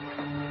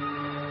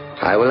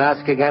 I will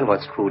ask again what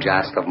Scrooge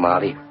asked of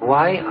Molly.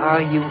 Why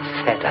are you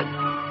fettered?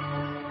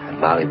 And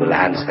Molly will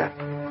answer,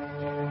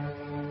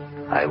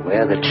 I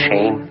wear the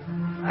chain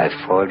I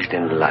forged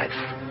in life.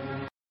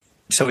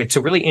 So it's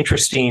a really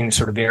interesting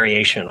sort of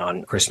variation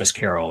on Christmas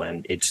Carol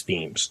and its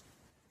themes.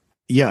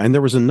 Yeah, and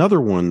there was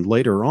another one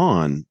later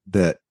on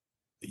that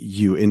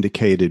you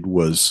indicated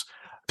was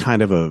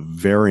kind of a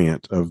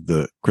variant of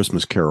the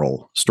Christmas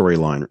Carol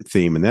storyline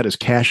theme, and that is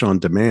Cash on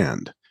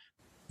Demand.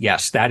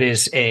 Yes, that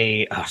is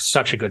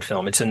such a good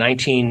film. It's a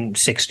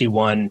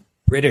 1961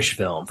 British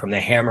film from the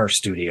Hammer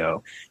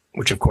Studio,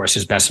 which of course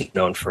is best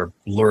known for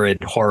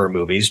lurid horror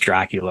movies,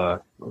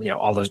 Dracula,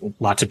 all those,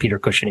 lots of Peter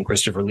Cushing and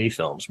Christopher Lee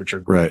films, which are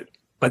great. Right.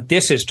 But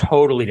this is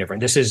totally different.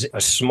 This is a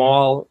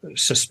small,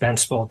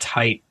 suspenseful,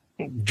 tight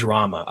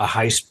drama, a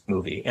heist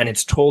movie, and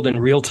it's told in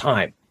real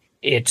time.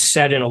 It's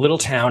set in a little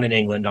town in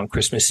England on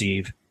Christmas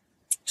Eve,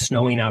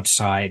 snowing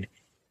outside.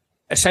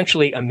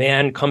 Essentially, a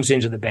man comes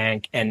into the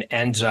bank and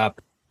ends up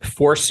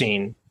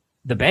forcing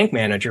the bank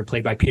manager,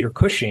 played by Peter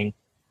Cushing,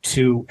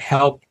 to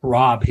help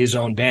rob his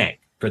own bank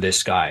for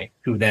this guy,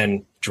 who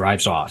then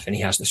drives off, and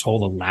he has this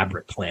whole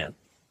elaborate plan.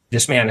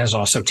 This man has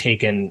also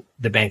taken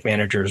the bank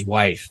manager's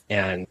wife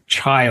and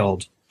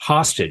child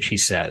hostage, he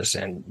says,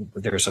 and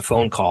there's a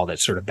phone call that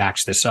sort of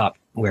backs this up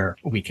where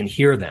we can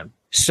hear them.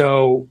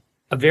 So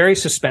a very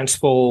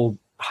suspenseful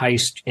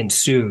heist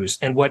ensues.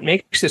 And what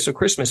makes this a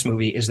Christmas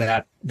movie is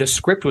that the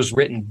script was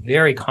written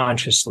very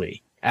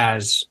consciously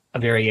as a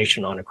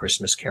variation on A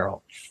Christmas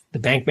Carol. The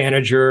bank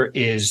manager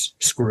is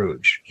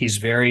Scrooge. He's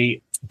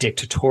very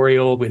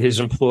dictatorial with his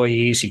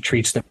employees. He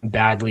treats them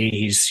badly.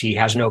 He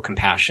has no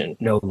compassion,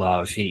 no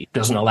love. He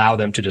doesn't allow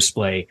them to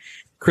display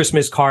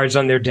Christmas cards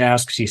on their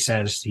desks. He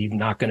says he's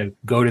not going to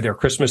go to their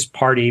Christmas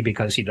party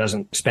because he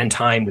doesn't spend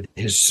time with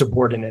his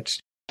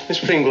subordinates.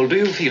 Miss Pringle, do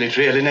you feel it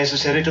really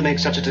necessary to make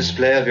such a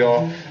display of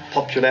your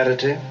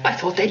popularity? I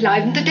thought they'd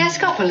livened the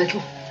desk up a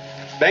little.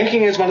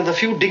 Banking is one of the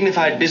few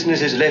dignified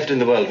businesses left in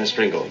the world, Miss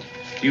Pringle.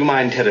 Do you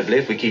mind terribly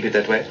if we keep it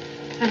that way?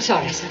 I'm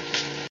sorry, sir.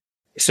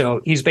 So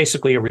he's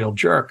basically a real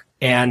jerk.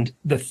 And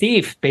the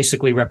thief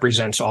basically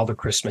represents all the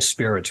Christmas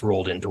spirits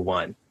rolled into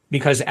one.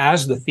 Because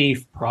as the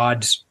thief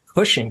prods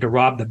Cushing to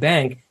rob the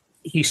bank,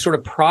 he sort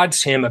of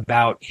prods him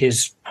about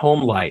his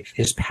home life,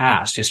 his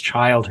past, his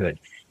childhood,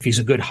 if he's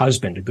a good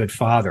husband, a good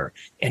father.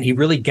 And he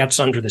really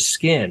gets under the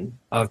skin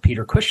of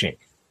Peter Cushing.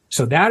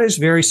 So that is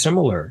very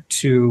similar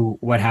to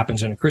what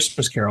happens in A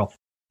Christmas Carol.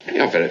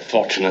 You're very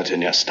fortunate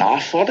in your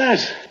staff for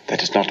that.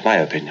 That is not my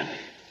opinion.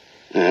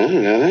 Oh,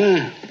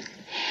 really?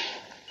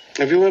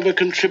 Have you ever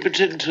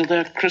contributed to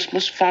their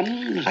Christmas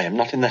fund? I am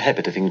not in the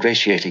habit of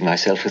ingratiating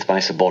myself with my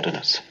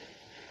subordinates.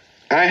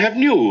 I have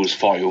news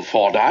for you,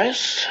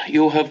 Fordyce.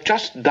 You have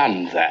just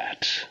done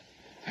that.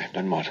 I have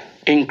done what?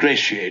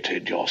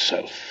 Ingratiated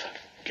yourself.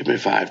 Give me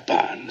 £5.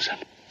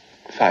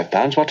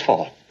 £5? What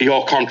for?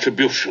 Your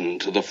contribution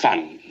to the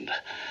fund,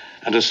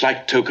 and a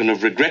slight token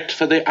of regret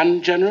for the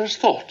ungenerous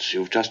thoughts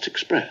you've just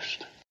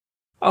expressed.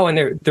 Oh,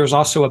 and there's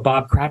also a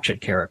Bob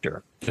Cratchit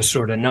character, the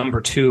sort of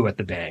number two at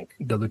the bank,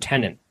 the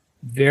lieutenant.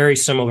 Very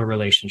similar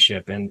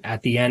relationship. And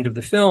at the end of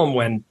the film,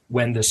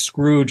 when the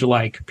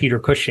Scrooge-like Peter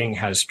Cushing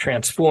has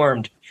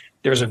transformed,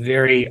 there's a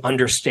very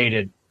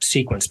understated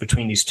sequence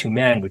between these two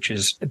men, which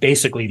is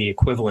basically the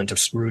equivalent of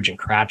Scrooge and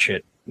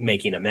Cratchit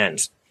making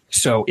amends.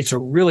 So it's a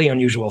really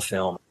unusual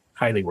film,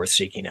 highly worth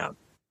seeking out.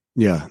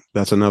 Yeah,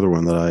 that's another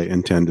one that I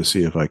intend to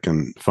see if I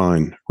can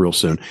find real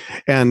soon.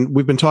 And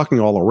we've been talking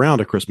all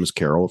around A Christmas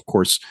Carol. Of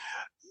course,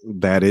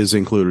 that is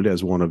included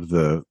as one of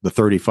the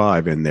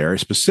 35 in there,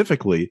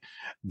 specifically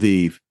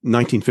the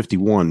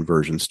 1951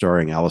 version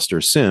starring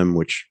Alistair Sim,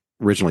 which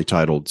originally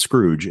titled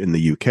Scrooge in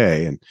the UK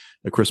and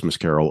A Christmas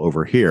Carol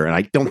over here. And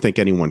I don't think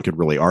anyone could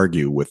really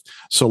argue with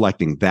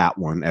selecting that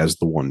one as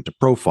the one to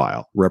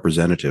profile,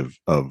 representative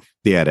of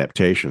the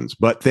adaptations.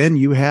 But then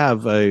you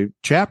have a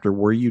chapter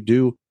where you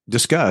do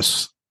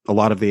discuss a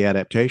lot of the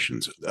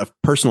adaptations. A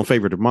personal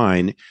favorite of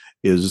mine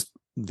is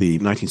the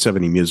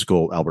 1970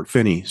 musical Albert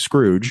Finney,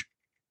 Scrooge.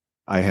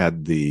 I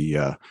had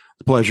the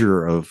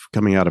pleasure of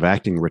coming out of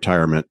acting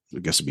retirement, I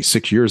guess it'd be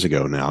 6 years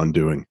ago now, and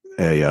doing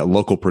a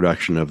local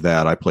production of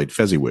that. I played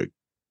Fezziwig.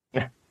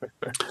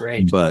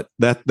 Great. But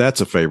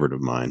that's a favorite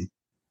of mine.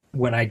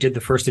 When I did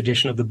the first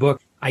edition of the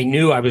book, I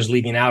knew I was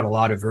leaving out a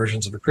lot of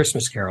versions of A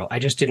Christmas Carol. I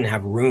just didn't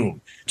have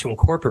room to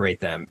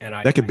incorporate them. And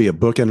that could be a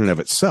book in and of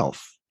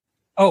itself.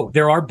 Oh,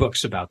 there are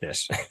books about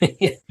this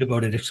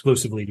devoted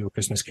exclusively to A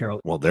Christmas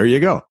Carol. Well, there you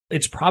go.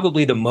 It's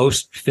probably the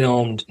most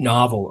filmed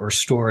novel or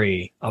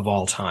story of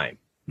all time.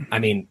 I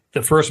mean,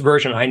 the first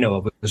version I know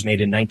of was made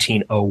in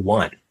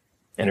 1901,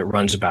 and it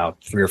runs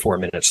about 3 or 4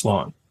 minutes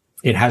long.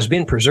 It has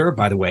been preserved,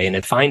 by the way, and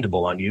it's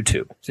findable on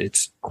YouTube.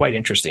 It's quite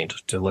interesting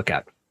to look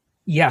at.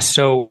 Yes,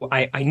 so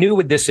I knew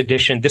with this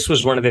edition, this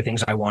was one of the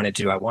things I wanted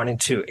to do. I wanted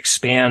to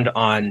expand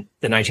on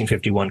the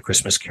 1951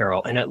 Christmas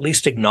Carol and at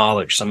least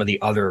acknowledge some of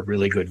the other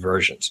really good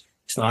versions.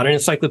 It's not an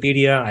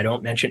encyclopedia. I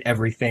don't mention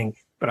everything,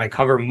 but I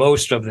cover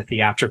most of the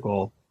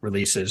theatrical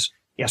releases.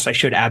 Yes, I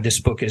should add this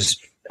book is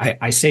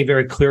I say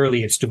very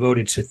clearly it's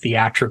devoted to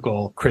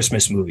theatrical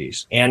Christmas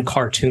movies and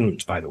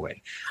cartoons, by the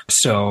way.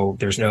 So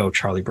there's no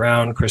Charlie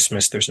Brown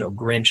Christmas. There's no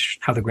Grinch,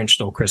 How the Grinch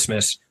Stole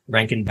Christmas,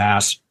 Rankin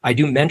Bass. I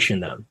do mention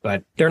them,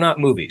 but they're not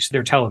movies.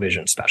 They're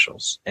television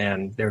specials,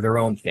 and they're their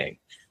own thing.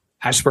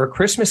 As for A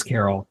Christmas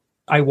Carol,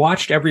 I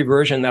watched every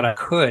version that I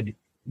could,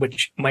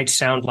 which might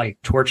sound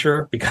like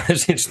torture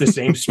because it's the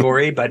same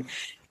story, but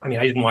I mean,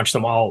 I didn't watch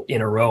them all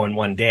in a row in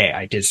one day.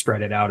 I did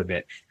spread it out a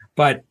bit.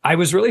 But I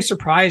was really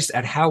surprised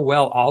at how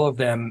well all of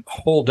them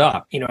hold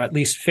up, at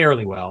least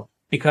fairly well,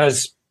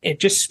 because it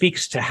just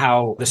speaks to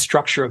how the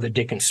structure of the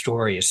Dickens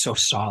story is so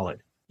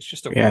solid. It's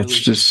just it's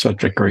just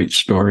such a great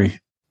story.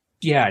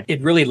 Yeah,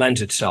 it really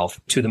lends itself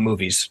to the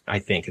movies, I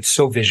think. It's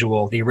so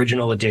visual. The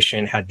original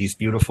edition had these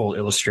beautiful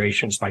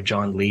illustrations by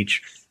John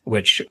Leach,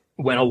 which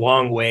went a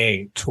long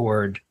way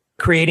toward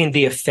creating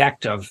the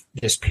effect of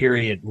this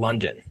period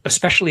London,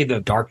 especially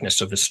the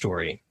darkness of the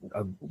story,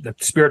 the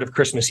spirit of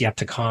Christmas yet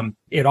to come.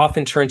 It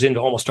often turns into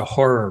almost a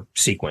horror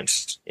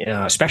sequence,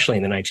 especially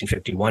in the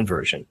 1951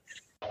 version.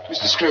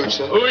 Mr. Scrooge,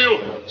 sir. Who are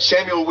you?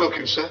 Samuel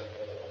Wilkins, sir.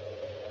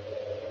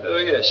 Oh,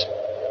 yes.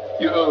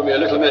 You owe me a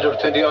little matter of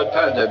 £20-odd,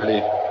 I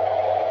believe.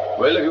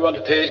 Well, if you want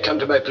to pay it, come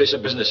to my place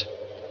of business.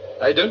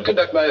 I don't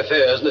conduct my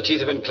affairs in the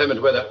teeth of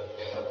inclement weather.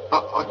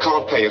 I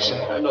can't pay you, sir.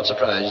 I'm not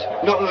surprised.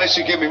 Not unless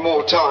you give me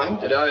more time.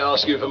 Did I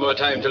ask you for more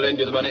time to lend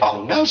you the money?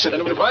 Oh, no, sir.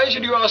 Then why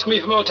should you ask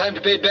me for more time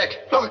to pay it back?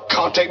 I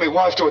can't take my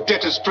wife to a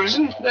debtor's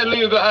prison. Then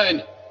leave her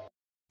behind.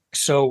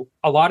 So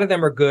a lot of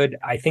them are good.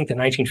 I think the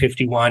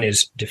 1951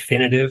 is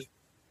definitive.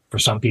 For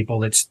some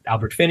people, it's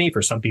Albert Finney.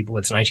 For some people,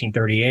 it's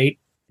 1938.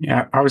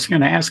 Yeah, I was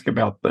going to ask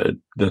about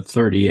the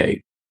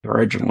 38, the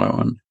original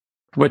one.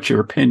 What's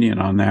your opinion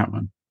on that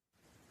one?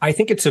 I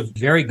think it's a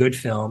very good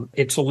film.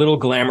 It's a little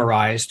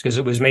glamorized because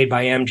it was made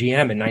by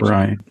MGM in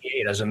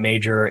 1958 as a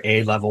major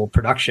A-level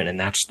production. And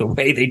that's the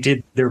way they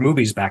did their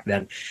movies back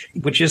then,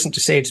 which isn't to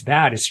say it's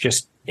bad. It's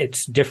just,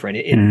 it's different.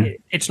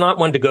 It's not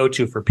one to go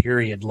to for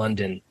period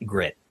London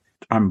grit.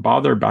 I'm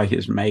bothered by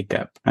his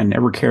makeup. I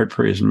never cared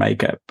for his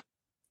makeup.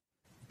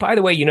 By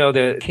the way,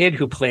 the kid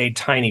who played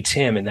Tiny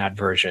Tim in that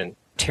version,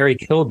 Terry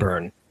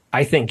Kilburn,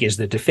 I think is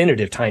the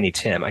definitive Tiny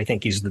Tim. I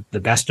think he's the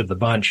best of the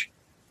bunch.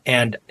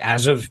 And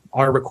as of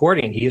our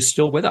recording, he is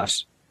still with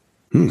us.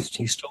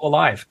 He's still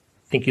alive.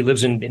 I think he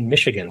lives in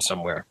Michigan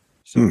somewhere.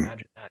 So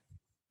imagine that.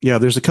 Yeah,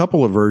 there's a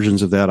couple of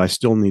versions of that I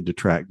still need to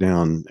track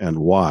down and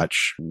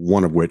watch,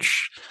 one of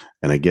which,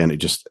 and again,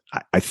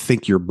 I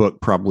think your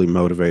book probably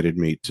motivated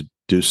me to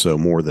do so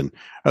more than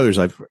others.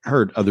 I've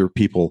heard other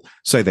people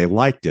say they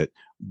liked it,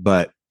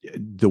 but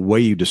the way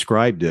you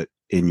described it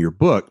in your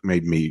book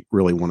made me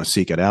really want to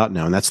seek it out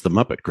now, and that's The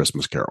Muppet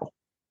Christmas Carol.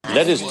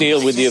 Let us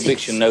deal with the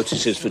eviction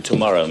notices for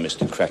tomorrow,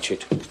 Mr.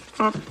 Cratchit.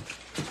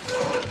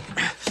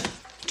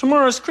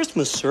 Tomorrow's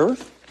Christmas, sir.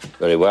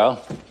 Very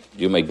well.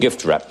 You may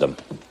gift wrap them.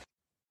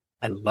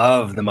 I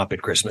love The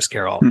Muppet Christmas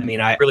Carol. I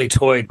mean, I really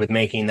toyed with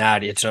making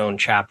that its own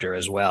chapter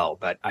as well,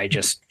 but I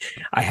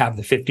have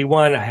the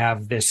 51. I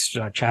have this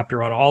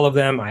chapter on all of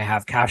them. I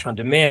have Cash on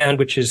Demand,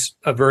 which is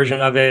a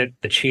version of it.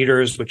 The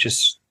Cheaters, which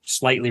is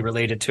slightly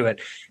related to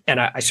it. And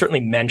I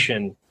certainly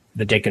mention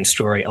the Dickens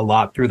story a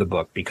lot through the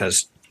book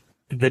because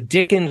the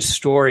Dickens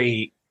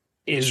story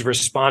is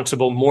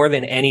responsible more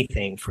than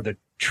anything for the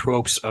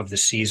tropes of the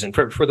season,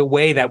 for the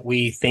way that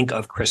we think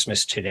of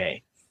Christmas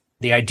today.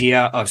 The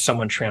idea of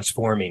someone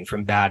transforming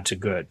from bad to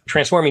good,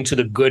 transforming to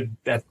the good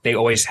that they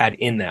always had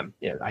in them,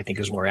 I think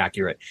is more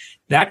accurate.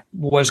 That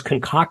was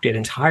concocted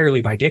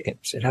entirely by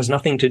Dickens. It has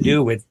nothing to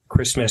do with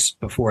Christmas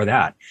before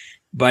that,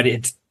 but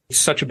it's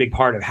such a big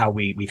part of how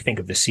we think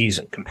of the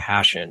season,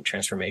 compassion,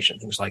 transformation,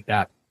 things like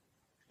that.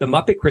 The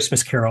Muppet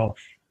Christmas Carol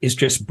is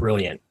just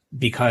brilliant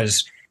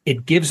because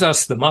it gives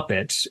us the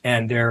Muppets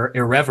and their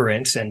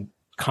irreverence and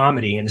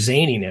comedy and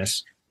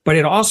zaniness, but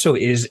it also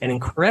is an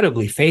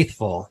incredibly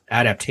faithful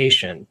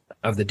adaptation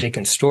of the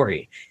Dickens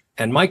story.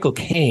 And Michael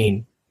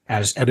Caine,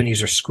 as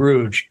Ebenezer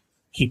Scrooge,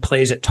 he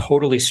plays it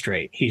totally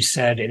straight. He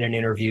said in an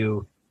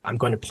interview, I'm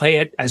going to play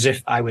it as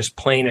if I was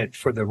playing it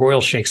for the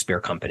Royal Shakespeare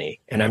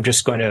Company, and I'm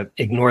just going to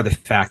ignore the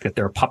fact that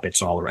there are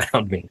puppets all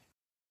around me.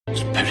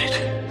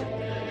 Spirit,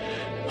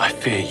 I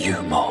fear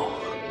you more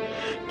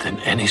than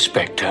any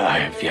spectre I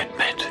have yet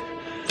met.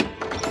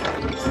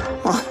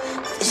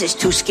 Oh, this is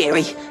too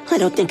scary. I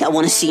don't think I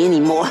want to see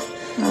any more.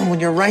 Oh, when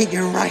you're right,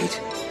 you're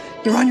right.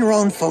 You're on your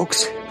own,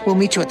 folks. We'll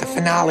meet you at the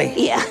finale.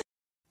 Yeah.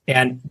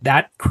 And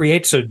that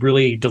creates a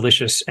really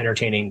delicious,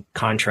 entertaining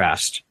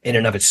contrast in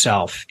and of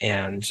itself.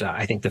 And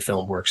I think the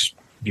film works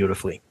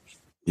beautifully.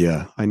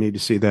 Yeah, I need to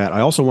see that. I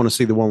also want to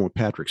see the one with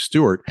Patrick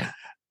Stewart,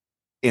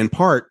 in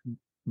part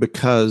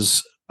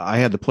because I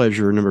had the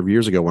pleasure a number of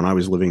years ago when I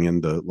was living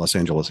in the Los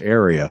Angeles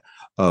area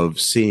of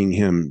seeing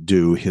him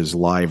do his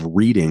live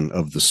reading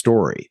of the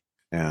story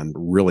and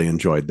really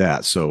enjoyed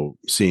that. So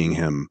seeing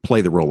him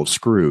play the role of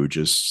Scrooge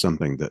is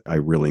something that I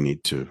really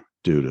need to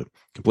do to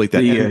complete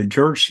that. The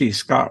George C.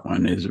 Scott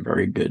one is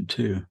very good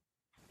too.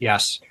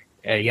 Yes.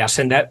 Yes.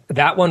 And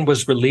that one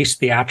was released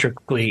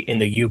theatrically in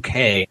the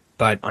UK,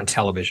 but on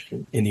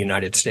television in the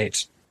United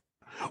States.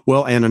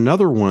 Well, and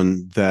another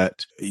one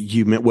that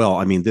you meant, well,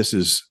 I mean, this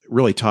is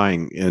really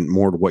tying in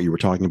more to what you were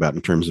talking about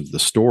in terms of the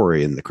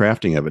story and the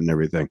crafting of it and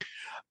everything.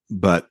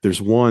 But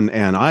there's one,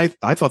 and I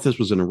thought this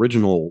was an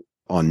original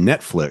on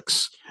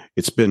Netflix.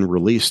 It's been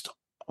released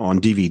on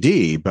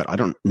DVD, but I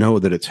don't know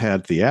that it's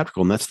had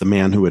theatrical, and that's The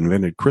Man Who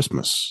Invented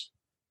Christmas.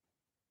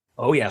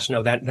 Oh, yes.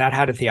 No, that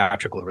had a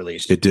theatrical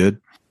release. It did?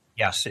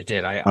 Yes, it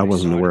did. I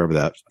wasn't aware of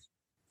that.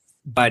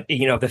 But,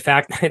 the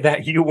fact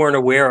that you weren't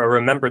aware or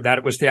remembered that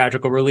it was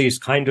theatrical release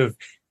kind of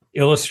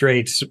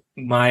illustrates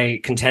my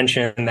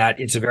contention that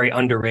it's a very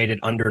underrated,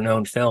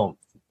 underknown film.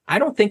 I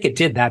don't think it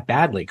did that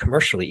badly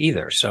commercially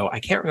either. So I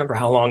can't remember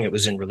how long it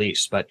was in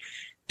release, but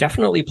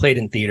definitely played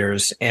in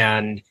theaters,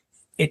 and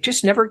it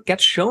just never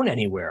gets shown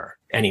anywhere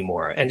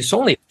anymore. And it's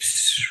only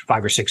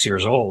 5 or 6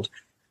 years old,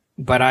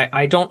 but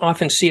I don't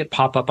often see it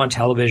pop up on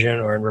television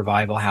or in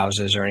revival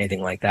houses or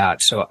anything like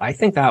that. So I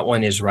think that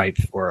one is ripe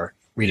for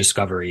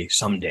rediscovery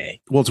someday.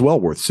 Well, it's well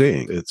worth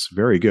seeing. It's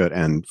very good.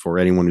 And for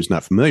anyone who's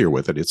not familiar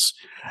with it, it's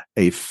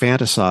a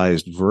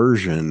fantasized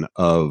version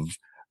of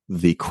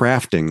the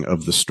crafting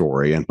of the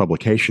story and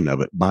publication of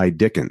it by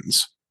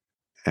Dickens.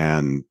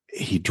 And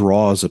he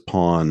draws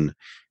upon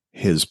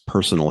his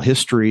personal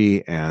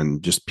history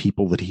and just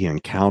people that he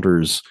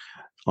encounters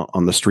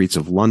on the streets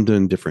of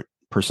London, different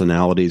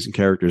personalities and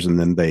characters, and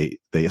then they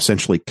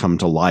essentially come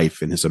to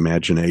life in his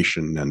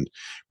imagination and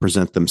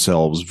present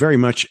themselves very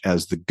much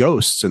as the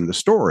ghosts in the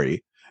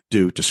story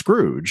do to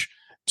Scrooge,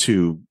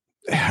 to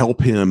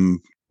help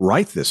him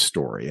write this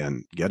story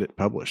and get it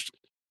published.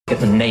 Get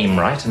the name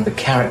right and the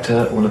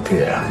character will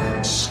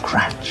appear.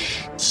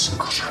 Scratch.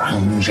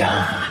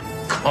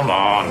 Scrounger. Come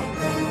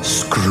on.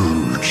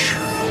 Scrooge.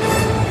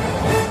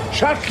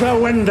 Shut the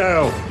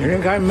window. You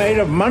think I'm made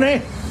of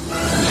money?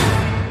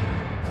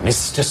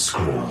 Mr.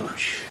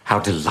 Scrooge. How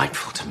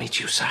delightful to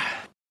meet you, sir.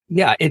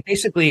 Yeah, it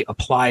basically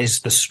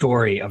applies the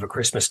story of A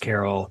Christmas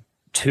Carol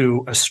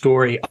to a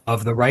story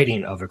of the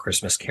writing of A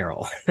Christmas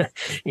Carol.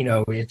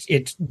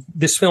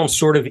 This film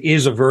sort of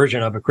is a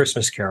version of A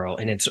Christmas Carol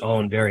in its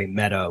own very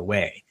meta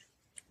way.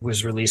 It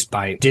was released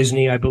by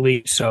Disney, I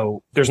believe,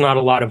 so there's not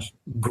a lot of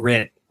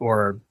grit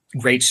or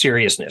great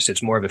seriousness.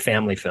 It's more of a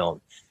family film,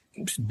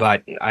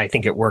 but I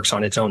think it works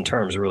on its own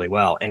terms really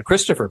well. And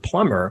Christopher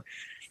Plummer,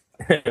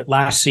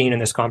 last seen in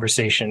this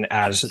conversation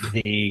as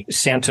the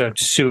Santa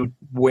suit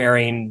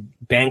wearing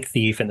bank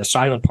thief in The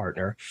Silent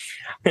Partner,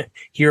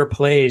 here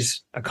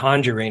plays a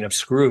conjuring of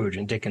Scrooge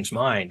in Dickens'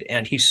 mind.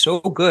 And he's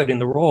so good in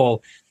the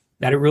role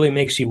that it really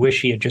makes you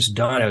wish he had just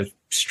done a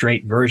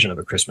straight version of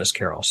A Christmas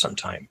Carol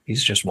sometime.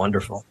 He's just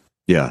wonderful.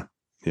 Yeah.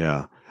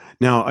 Yeah.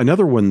 Now,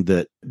 another one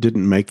that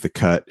didn't make the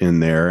cut in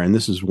there, and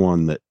this is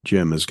one that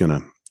Jim is going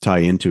to tie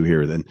into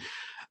here then,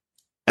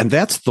 and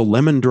that's The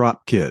Lemon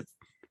Drop Kid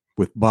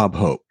with Bob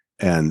Hope.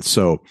 And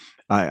so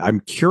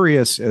I'm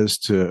curious as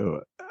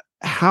to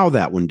how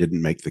that one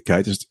didn't make the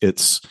cut.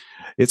 It's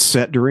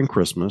set during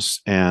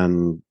Christmas,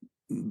 and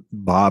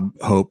Bob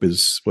Hope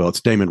is, well, it's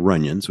Damon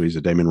Runyon. So he's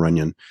a Damon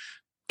Runyon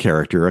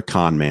character, a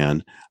con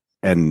man.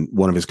 And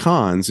one of his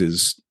cons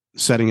is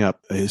setting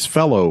up his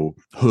fellow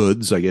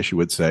hoods, I guess you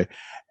would say,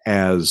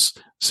 as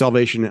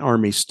Salvation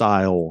Army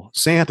style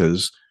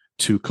Santas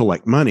to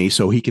collect money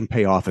so he can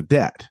pay off a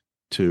debt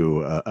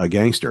to a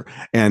gangster.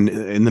 And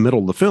in the middle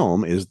of the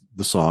film is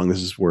the song.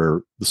 This is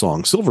where the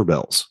song Silver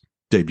Bells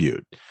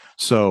debuted.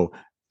 So,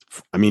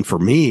 I mean, for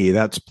me,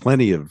 that's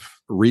plenty of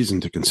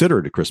reason to consider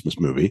it a Christmas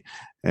movie.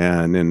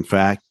 And in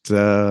fact,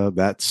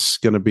 that's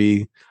going to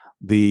be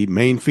the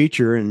main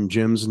feature in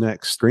Jim's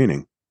next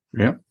screening.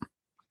 Yep.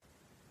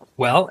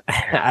 Well,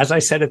 as I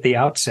said at the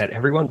outset,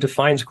 everyone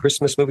defines a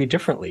Christmas movie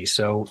differently.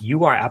 So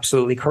you are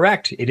absolutely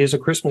correct. It is a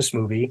Christmas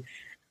movie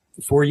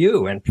for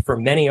you and for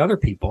many other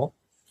people.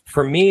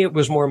 For me, it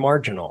was more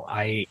marginal.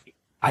 I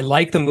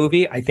like the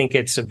movie. I think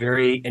it's a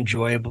very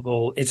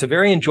enjoyable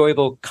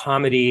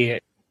comedy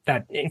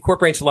that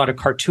incorporates a lot of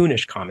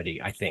cartoonish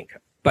comedy, I think,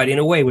 but in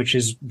a way which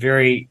is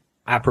very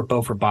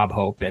apropos for Bob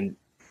Hope and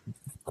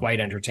quite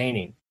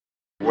entertaining.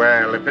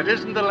 Well, if it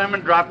isn't the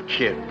Lemon Drop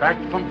Kid back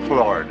from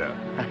Florida.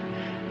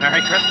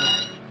 Merry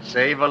Christmas.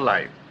 Save a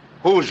life.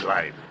 Whose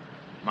life?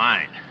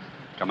 Mine.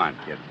 Come on,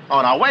 kid.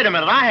 Oh, now, wait a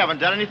minute. I haven't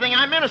done anything.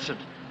 I'm innocent.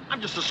 I'm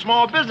just a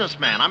small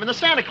businessman. I'm in the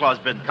Santa Claus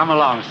business. Come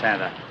along,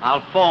 Santa.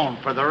 I'll phone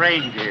for the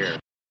reindeer.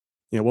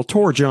 Yeah, well,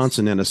 Tor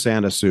Johnson in a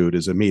Santa suit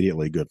is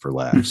immediately good for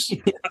laughs.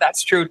 Yeah,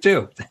 that's true,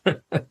 too.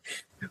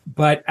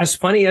 But as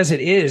funny as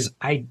it is,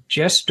 I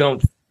just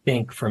don't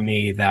think for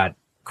me that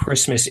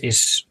Christmas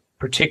is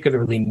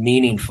particularly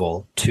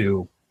meaningful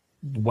to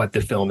what the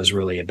film is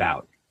really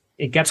about.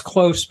 It gets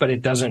close, but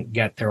it doesn't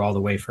get there all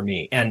the way for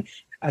me. And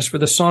as for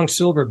the song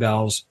Silver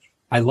Bells,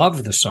 I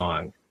love the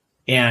song.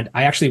 And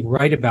I actually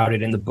write about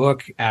it in the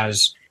book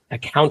as a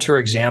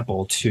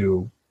counterexample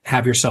to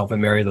Have Yourself a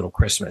Merry Little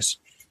Christmas,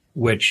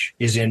 which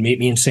is in Meet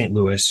Me in St.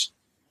 Louis,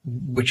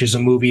 which is a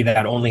movie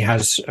that only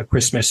has a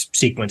Christmas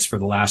sequence for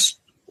the last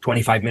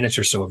 25 minutes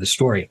or so of the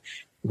story.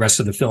 The rest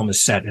of the film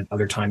is set at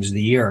other times of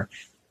the year.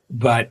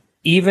 But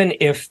even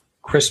if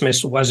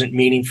Christmas wasn't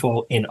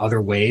meaningful in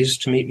other ways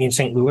to Meet Me in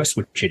St. Louis,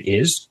 which it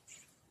is,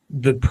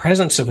 the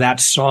presence of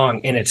that song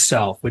in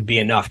itself would be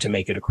enough to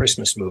make it a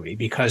Christmas movie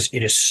because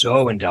it is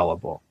so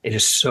indelible. It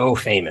is so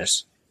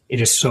famous.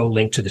 It is so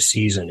linked to the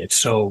season. It's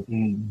so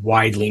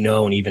widely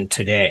known even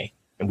today.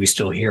 And we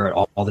still hear it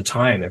all the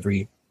time,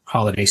 every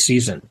holiday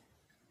season.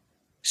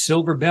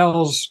 Silver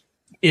Bells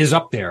is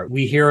up there.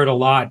 We hear it a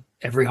lot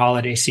every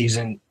holiday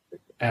season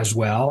as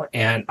well.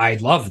 And I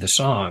love the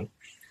song,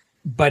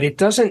 but it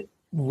doesn't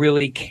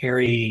really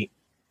carry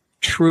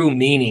true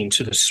meaning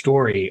to the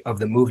story of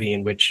the movie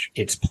in which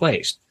it's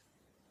placed.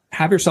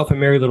 Have Yourself a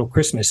Merry Little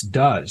Christmas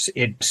does.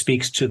 It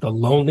speaks to the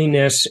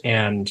loneliness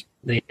and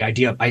the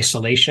idea of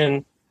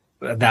isolation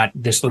that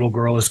this little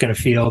girl is going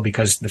to feel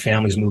because the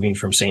family's moving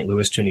from St.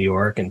 Louis to New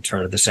York in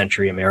turn of the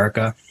century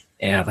America.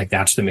 And like,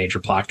 that's the major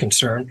plot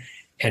concern.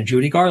 And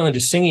Judy Garland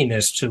is singing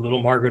this to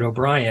little Margaret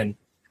O'Brien,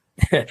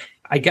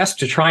 I guess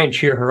to try and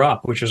cheer her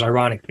up, which is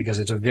ironic because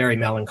it's a very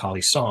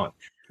melancholy song.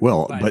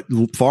 Well, but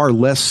far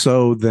less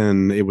so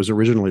than it was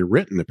originally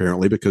written,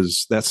 apparently,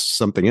 because that's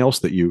something else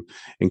that you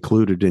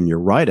included in your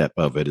write-up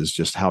of it, is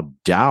just how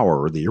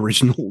dour the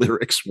original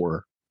lyrics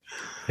were.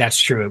 That's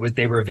true.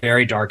 They were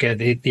very dark.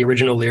 The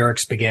original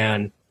lyrics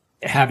began,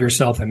 "Have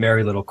yourself a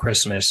merry little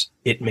Christmas.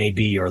 It may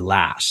be your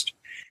last."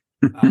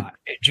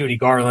 Judy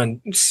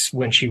Garland,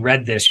 when she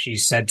read this, she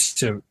said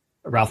to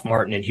Ralph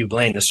Martin and Hugh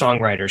Blaine, the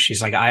songwriter,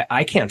 she's like,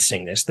 I can't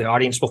sing this. The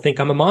audience will think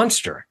I'm a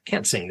monster.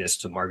 Can't sing this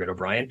to Margaret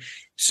O'Brien.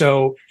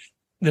 So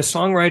the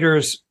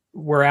songwriters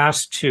were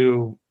asked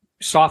to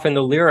soften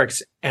the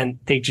lyrics and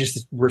they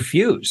just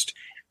refused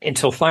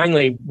until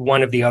finally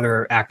one of the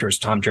other actors,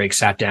 Tom Drake,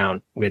 sat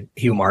down with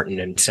Hugh Martin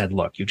and said,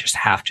 look, you just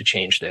have to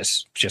change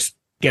this. Just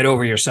get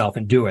over yourself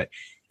and do it.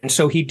 And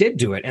so he did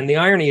do it. And the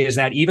irony is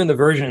that even the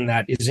version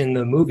that is in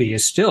the movie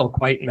is still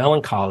quite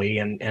melancholy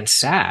and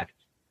sad,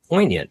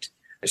 poignant.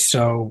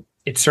 So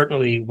it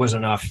certainly was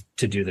enough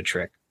to do the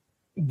trick.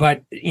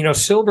 But,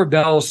 Silver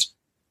Bells,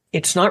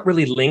 it's not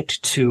really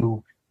linked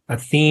to a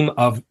theme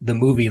of the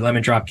movie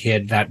Lemon Drop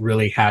Kid that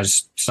really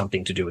has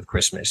something to do with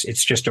Christmas.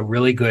 It's just a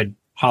really good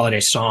holiday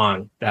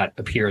song that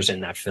appears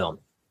in that film,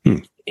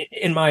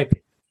 in my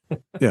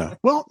opinion. Yeah.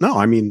 Well, no,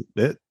 I mean,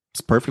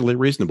 it's perfectly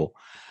reasonable.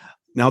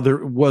 Now,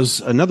 there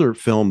was another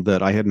film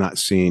that I had not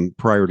seen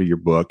prior to your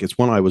book. It's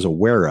one I was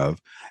aware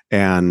of,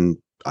 and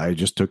I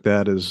just took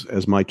that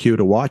as my cue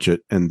to watch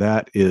it. And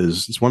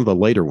it's one of the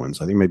later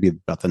ones. I think maybe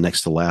about the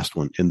next to last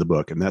one in the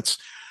book. And that's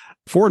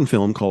a foreign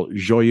film called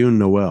Joyeux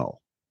Noël.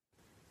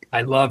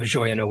 I love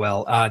Joyeux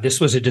Noël. This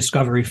was a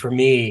discovery for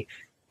me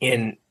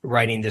in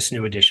writing this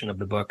new edition of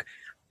the book.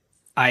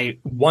 I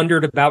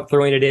wondered about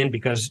throwing it in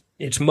because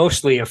it's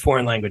mostly a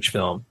foreign language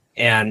film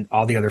and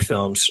all the other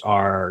films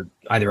are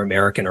either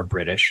American or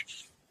British.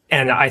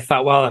 And I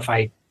thought, well,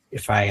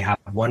 if I have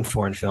one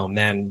foreign film,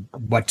 then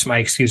what's my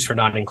excuse for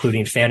not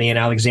including Fanny and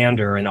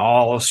Alexander and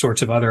all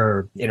sorts of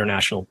other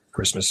international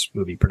Christmas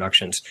movie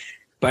productions?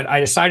 But I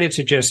decided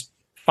to just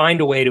find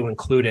a way to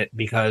include it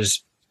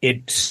because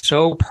it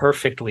so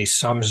perfectly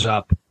sums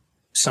up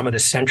some of the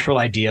central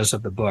ideas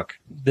of the book,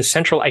 the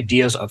central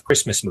ideas of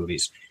Christmas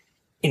movies.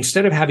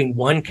 Instead of having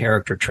one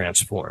character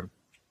transform,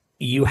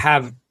 you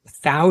have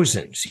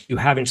thousands, you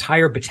have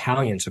entire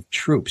battalions of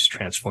troops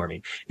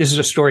transforming. This is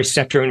a story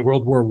set during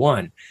World War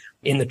I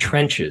in the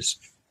trenches.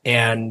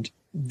 And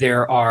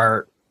there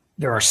are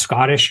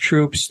Scottish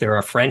troops, there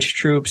are French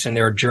troops, and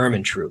there are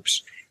German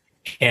troops.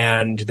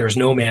 And there's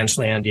no man's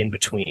land in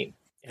between.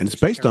 And it's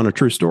based on a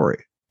true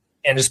story.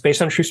 And it's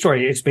based on a true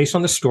story. It's based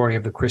on the story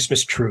of the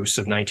Christmas truce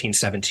of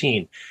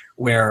 1917,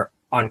 where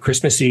on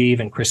Christmas Eve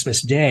and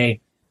Christmas Day,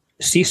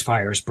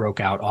 ceasefires broke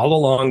out all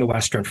along the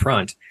Western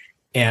Front.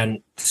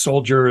 And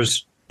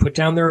soldiers put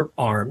down their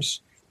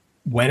arms,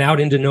 went out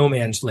into no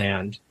man's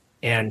land,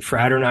 and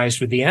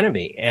fraternized with the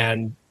enemy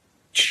and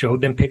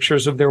showed them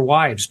pictures of their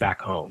wives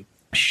back home,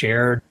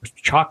 shared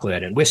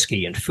chocolate and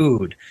whiskey and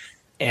food,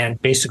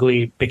 and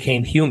basically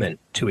became human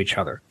to each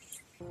other.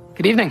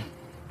 Good evening.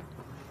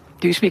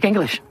 Do you speak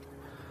English?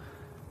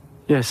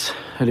 Yes,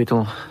 a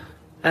little.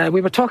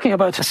 We were talking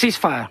about a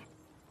ceasefire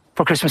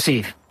for Christmas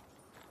Eve.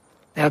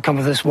 The outcome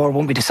of this war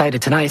won't be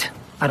decided tonight.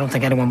 I don't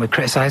think anyone would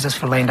criticize us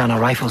for laying down our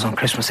rifles on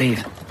Christmas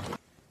Eve.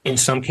 In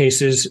some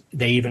cases,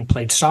 they even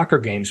played soccer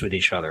games with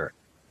each other.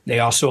 They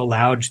also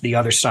allowed the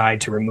other side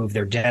to remove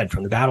their dead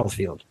from the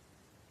battlefield.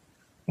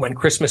 When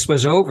Christmas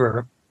was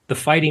over, the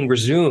fighting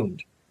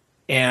resumed.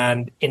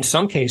 And in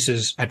some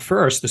cases, at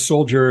first, the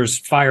soldiers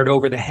fired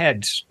over the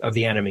heads of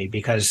the enemy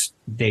because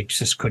they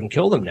just couldn't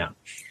kill them now.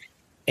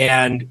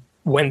 And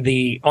when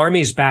the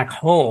armies back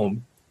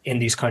home in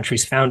these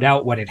countries found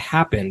out what had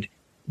happened,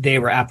 they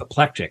were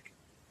apoplectic.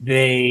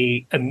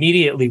 They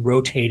immediately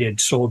rotated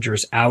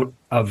soldiers out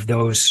of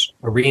those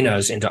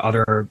arenas into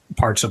other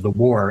parts of the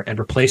war and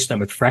replaced them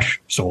with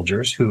fresh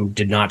soldiers who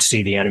did not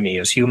see the enemy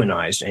as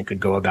humanized and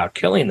could go about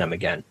killing them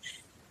again.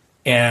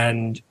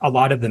 And a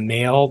lot of the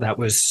mail that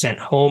was sent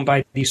home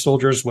by these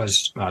soldiers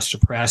was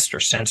suppressed or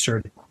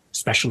censored,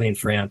 especially in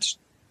France.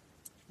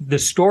 The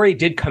story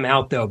did come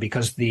out, though,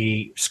 because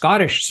the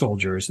Scottish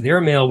soldiers, their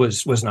mail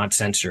was not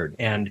censored.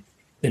 And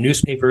the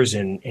newspapers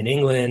in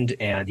England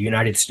and the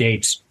United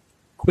States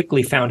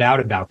quickly found out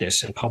about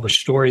this and published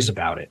stories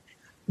about it.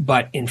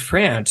 But in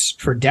France,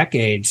 for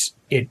decades,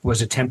 it was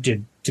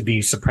attempted to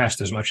be suppressed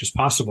as much as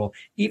possible,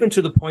 even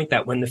to the point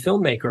that when the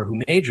filmmaker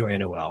who made Joy and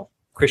Noel,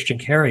 Christian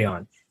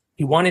Carrion,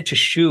 he wanted to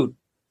shoot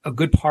a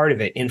good part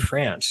of it in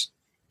France.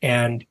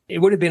 And it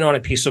would have been on a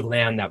piece of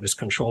land that was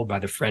controlled by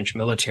the French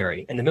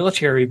military. And the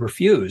military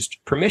refused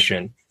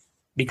permission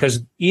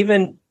because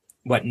even,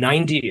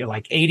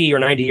 80 or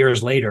 90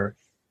 years later,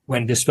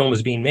 when this film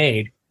was being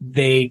made,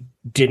 they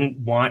didn't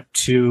want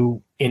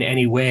to in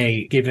any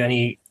way give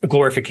any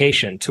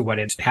glorification to what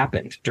had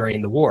happened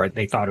during the war.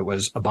 They thought it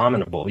was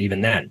abominable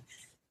even then.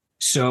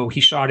 So he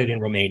shot it in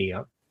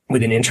Romania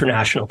with an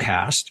international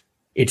cast.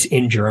 It's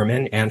in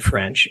German and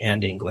French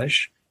and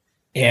English.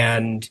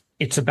 And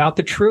it's about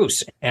the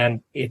truce.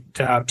 And it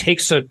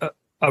takes a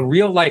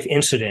real life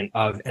incident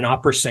of an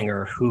opera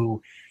singer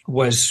who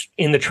was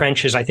in the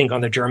trenches, I think,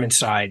 on the German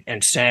side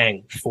and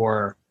sang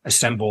for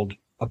assembled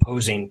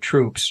opposing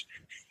troops.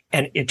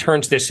 And it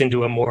turns this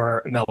into a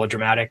more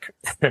melodramatic,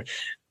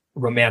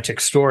 romantic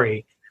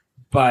story.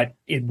 But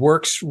it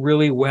works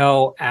really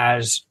well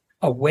as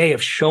a way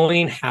of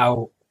showing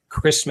how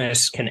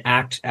Christmas can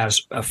act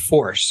as a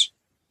force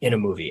in a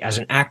movie, as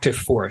an active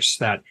force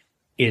that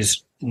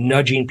is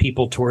nudging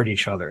people toward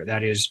each other,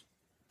 that is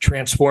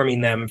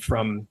transforming them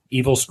from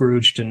evil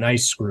Scrooge to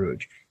nice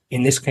Scrooge.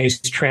 In this case,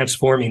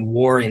 transforming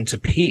war into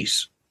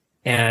peace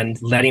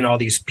and letting all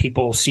these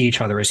people see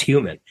each other as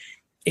human.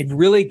 It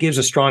really gives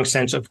a strong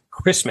sense of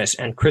Christmas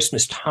and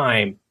Christmas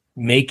time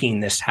making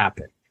this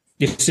happen.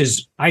 This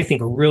is, I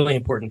think, a really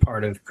important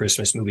part of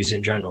Christmas movies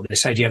in general.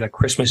 This idea that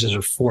Christmas is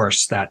a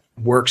force that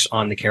works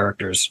on the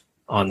characters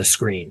on the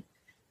screen.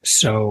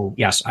 So,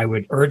 yes, I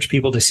would urge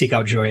people to seek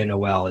out Joy and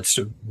Noel. It's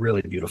a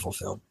really beautiful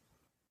film.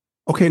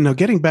 Okay, now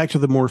getting back to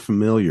the more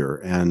familiar,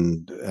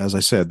 and as I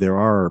said, there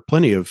are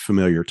plenty of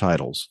familiar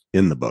titles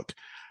in the book.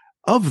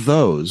 Of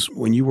those,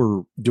 when you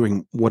were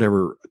doing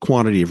whatever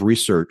quantity of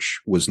research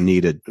was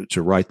needed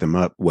to write them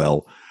up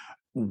well,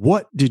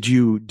 what did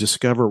you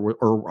discover,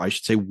 or I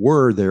should say,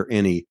 were there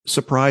any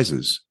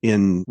surprises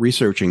in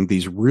researching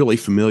these really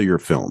familiar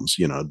films?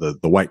 You know,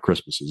 the White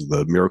Christmases,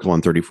 The Miracle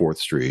on 34th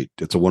Street,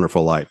 It's a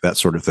Wonderful Life, that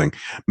sort of thing.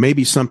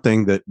 Maybe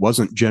something that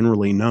wasn't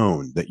generally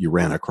known that you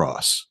ran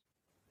across.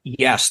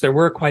 Yes, there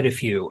were quite a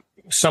few.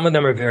 Some of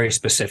them are very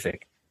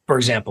specific. For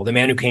example, The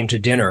Man Who Came to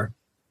Dinner,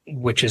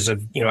 which is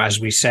as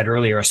we said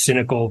earlier, a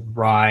cynical,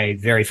 wry,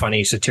 very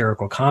funny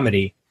satirical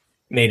comedy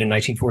made in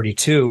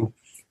 1942.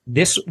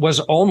 This was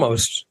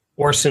almost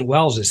Orson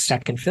Welles'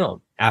 second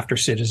film after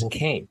Citizen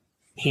Kane.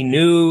 He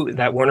knew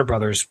that Warner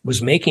Brothers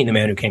was making The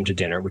Man Who Came to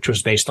Dinner, which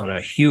was based on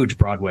a huge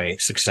Broadway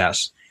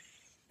success.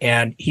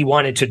 And he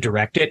wanted to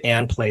direct it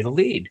and play the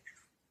lead.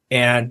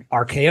 And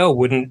RKO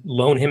wouldn't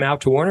loan him out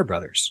to Warner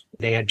Brothers.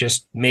 They had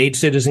just made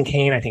Citizen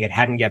Kane. I think it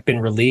hadn't yet been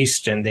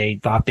released, and they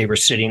thought they were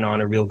sitting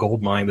on a real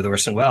gold mine with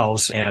Orson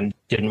Welles and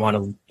didn't want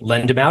to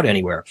lend him out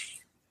anywhere.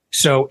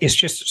 So it's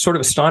just sort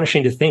of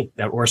astonishing to think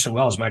that Orson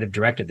Welles might have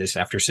directed this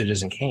after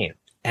Citizen Kane.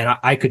 And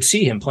I could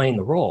see him playing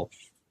the role.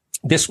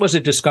 This was a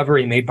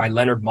discovery made by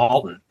Leonard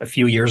Maltin a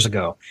few years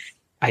ago.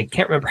 I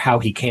can't remember how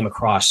he came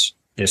across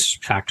this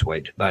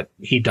factoid, but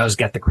he does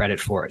get the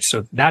credit for it.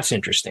 So that's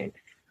interesting.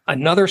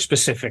 Another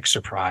specific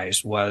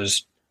surprise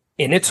was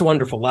in It's a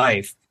Wonderful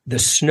Life, the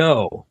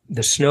snow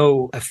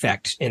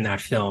effect in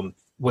that film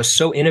was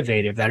so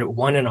innovative that it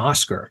won an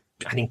Oscar.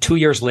 I think 2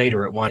 years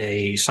later, it won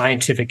a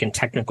Scientific and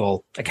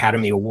Technical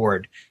Academy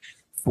Award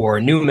for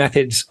new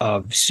methods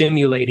of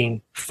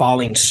simulating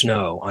falling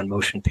snow on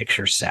motion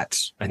picture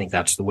sets. I think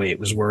that's the way it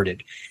was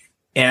worded.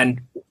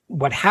 And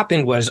what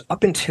happened was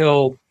up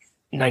until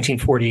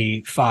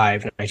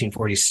 1945,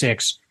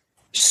 1946,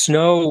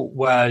 snow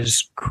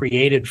was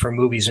created for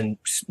movies in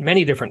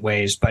many different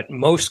ways, but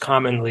most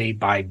commonly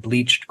by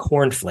bleached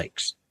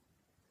cornflakes.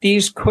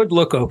 These could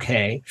look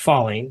okay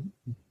falling,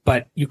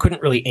 but you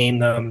couldn't really aim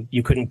them.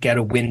 You couldn't get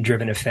a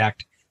wind-driven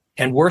effect.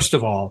 And worst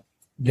of all,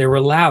 they were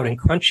loud and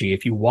crunchy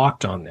if you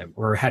walked on them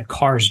or had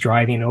cars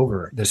driving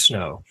over the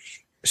snow.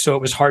 So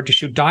it was hard to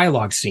shoot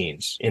dialogue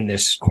scenes in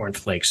this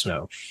cornflake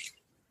snow.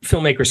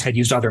 Filmmakers had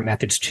used other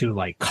methods too,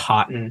 like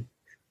cotton,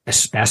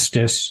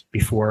 asbestos,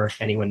 before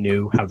anyone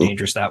knew how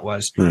dangerous that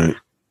was. Right.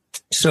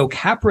 So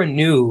Capra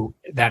knew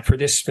that for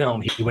this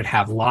film, he would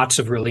have lots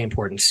of really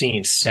important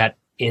scenes set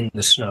in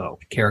the snow,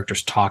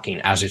 characters talking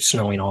as it's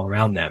snowing all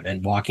around them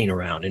and walking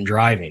around and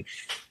driving.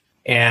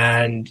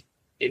 And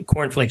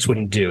cornflakes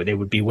wouldn't do. They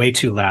would be way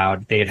too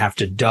loud. They'd have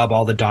to dub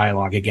all the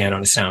dialogue again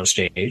on a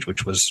soundstage,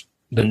 which was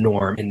the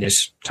norm in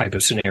this type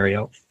of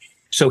scenario.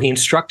 So he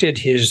instructed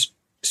his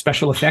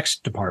special effects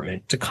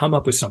department to come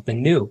up with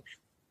something new.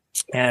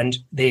 And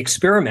they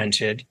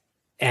experimented,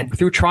 and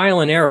through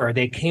trial and error,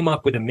 they came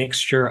up with a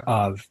mixture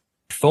of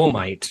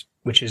foamite,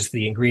 which is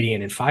the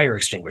ingredient in fire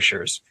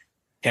extinguishers,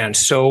 and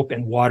soap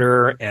and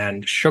water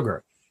and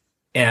sugar.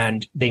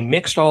 And they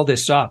mixed all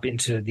this up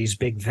into these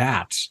big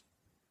vats,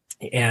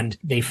 and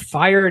they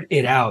fired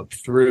it out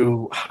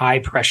through high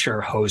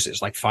pressure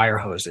hoses, like fire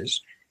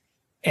hoses.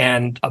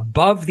 And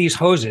above these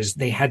hoses,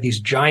 they had these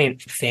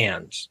giant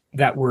fans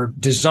that were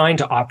designed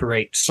to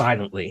operate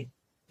silently.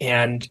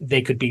 And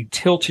they could be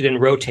tilted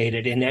and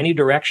rotated in any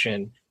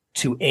direction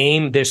to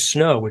aim this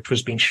snow, which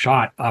was being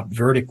shot up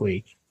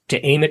vertically,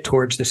 to aim it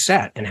towards the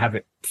set and have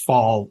it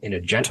fall in a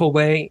gentle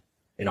way,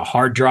 in a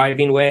hard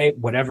driving way,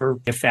 whatever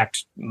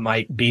effect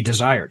might be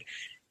desired.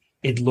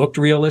 It looked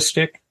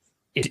realistic.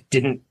 It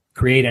didn't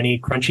create any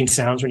crunching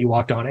sounds when you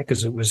walked on it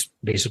because it was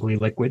basically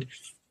liquid.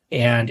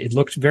 And it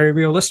looked very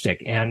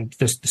realistic. And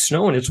the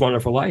snow in It's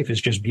Wonderful Life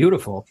is just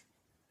beautiful.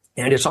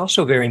 And it's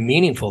also very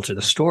meaningful to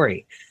the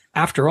story.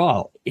 After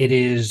all, it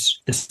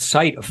is the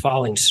sight of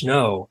falling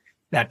snow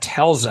that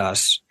tells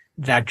us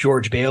that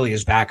George Bailey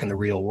is back in the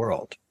real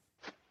world.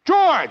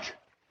 George!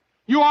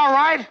 You all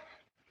right?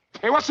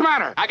 Hey, what's the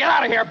matter? Now get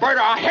out of here, Bert,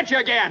 or I'll hit you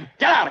again.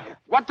 Get out of here.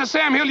 What the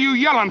Sam Hill you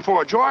yelling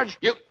for, George?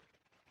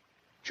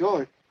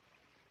 George?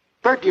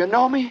 Bert, do you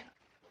know me?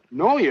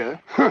 Know you?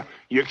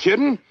 You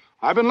kidding?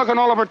 I've been looking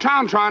all over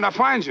town trying to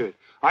find you.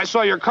 I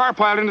saw your car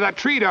piled into that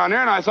tree down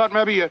there, and I thought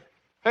maybe you...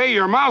 Hey,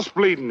 your mouth's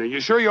bleeding. Are you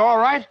sure you're all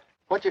right?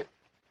 What you...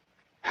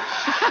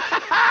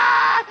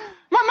 My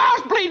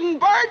mouth's bleeding,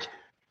 Bert!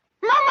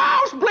 My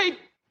mouth's bleeding!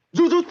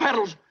 Zuzu's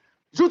pedals!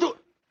 Zuzu...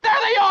 There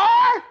they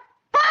are!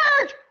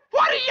 Bert!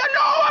 What do you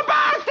know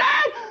about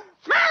that?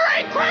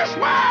 Merry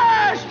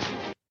Christmas!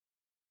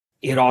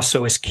 It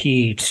also is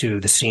key to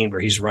the scene where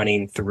he's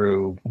running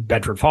through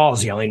Bedford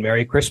Falls yelling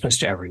Merry Christmas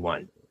to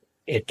everyone.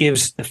 It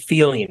gives the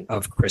feeling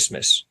of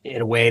Christmas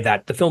in a way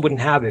that the film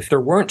wouldn't have if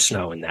there weren't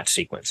snow in that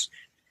sequence.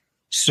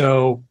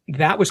 So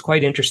that was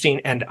quite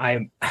interesting. And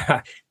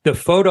the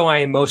photo I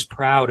am most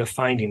proud of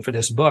finding for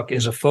this book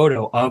is a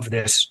photo of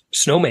this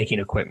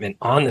snowmaking equipment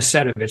on the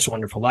set of It's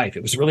Wonderful Life.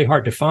 It was really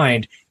hard to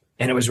find,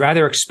 and it was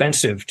rather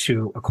expensive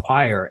to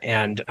acquire.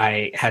 And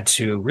I had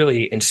to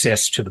really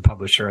insist to the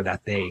publisher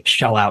that they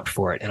shell out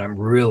for it. And I'm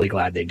really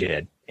glad they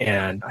did.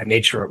 And I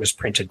made sure it was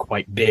printed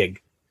quite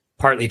big,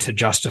 partly to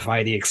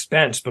justify the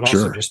expense, but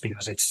also just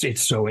because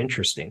it's so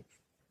interesting.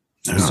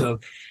 Yeah.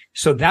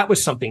 So that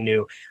was something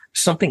new.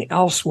 Something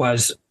else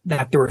was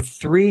that there were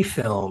 3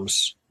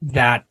 films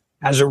that,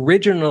 as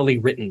originally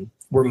written,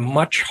 were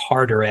much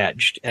harder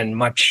edged and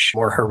much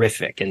more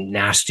horrific and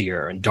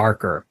nastier and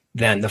darker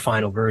than the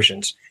final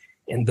versions.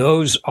 And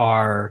those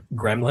are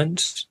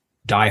Gremlins,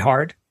 Die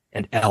Hard,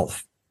 and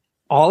Elf.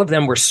 All of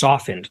them were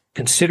softened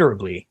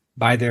considerably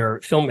by their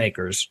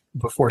filmmakers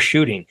before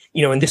shooting.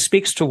 You know, and this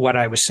speaks to what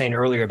I was saying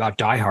earlier about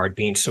Die Hard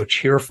being so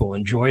cheerful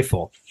and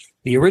joyful.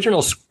 The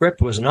original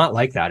script was not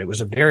like that. It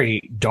was a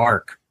very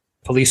dark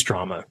police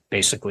drama,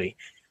 basically.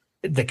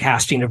 The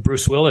casting of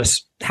Bruce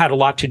Willis had a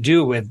lot to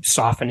do with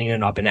softening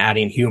it up and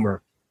adding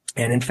humor.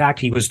 And in fact,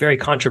 he was very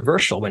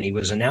controversial when he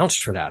was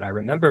announced for that. I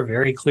remember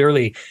very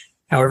clearly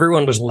how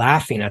everyone was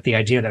laughing at the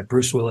idea that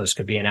Bruce Willis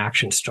could be an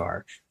action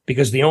star,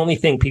 because the only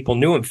thing people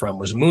knew him from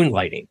was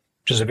Moonlighting,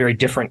 which is a very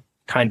different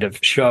kind of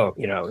show,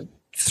 you know,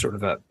 sort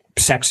of a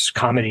sex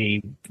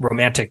comedy,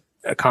 romantic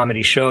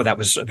comedy show that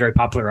was very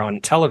popular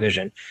on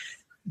television.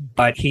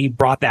 But he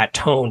brought that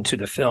tone to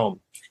the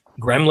film.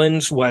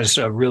 Gremlins was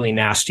a really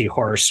nasty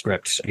horror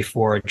script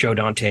before Joe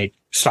Dante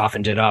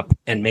softened it up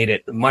and made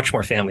it much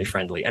more family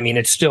friendly. I mean,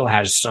 it still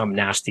has some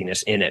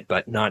nastiness in it,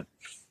 but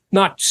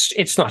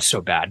it's not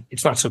so bad.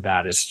 It's not so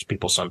bad as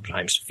people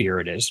sometimes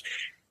fear it is.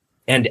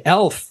 And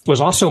Elf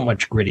was also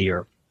much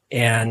grittier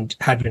and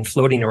had been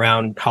floating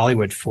around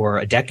Hollywood for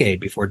a decade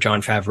before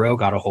Jon Favreau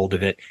got a hold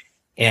of it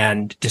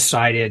and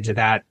decided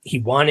that he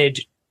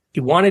wanted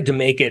to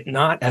make it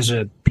not as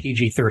a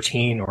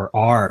PG-13 or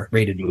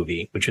R-rated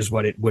movie, which is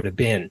what it would have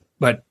been,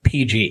 but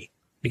PG,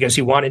 because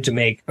he wanted to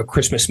make a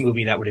Christmas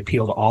movie that would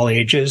appeal to all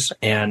ages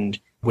and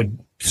would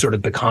sort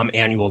of become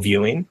annual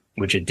viewing,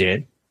 which it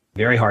did.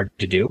 Very hard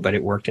to do, but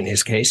it worked in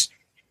his case.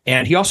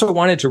 And he also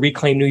wanted to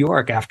reclaim New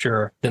York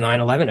after the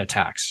 9/11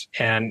 attacks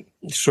and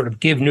sort of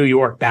give New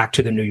York back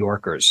to the New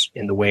Yorkers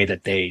in the way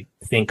that they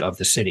think of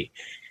the city.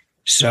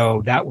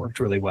 So that worked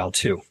really well,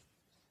 too.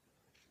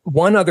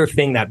 One other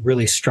thing that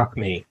really struck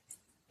me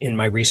in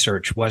my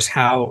research was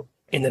how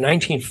in the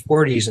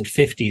 1940s and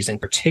 50s in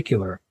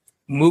particular,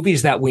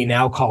 movies that we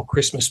now call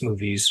Christmas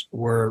movies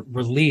were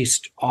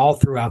released all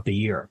throughout the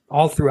year,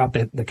 all throughout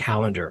the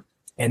calendar,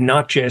 and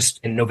not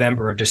just in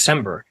November or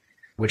December,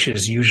 which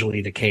is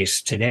usually the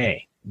case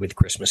today with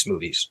Christmas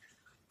movies.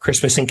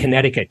 Christmas in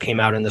Connecticut came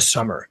out in the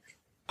summer.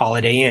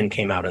 Holiday Inn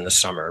came out in the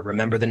summer.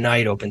 Remember the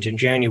Night opened in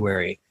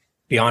January.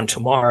 Beyond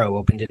Tomorrow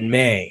opened in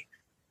May.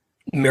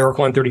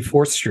 Miracle on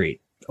 34th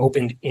Street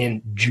opened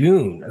in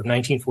June of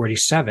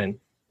 1947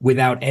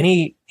 without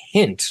any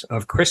hint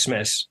of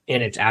Christmas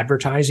in its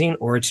advertising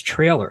or its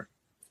trailer.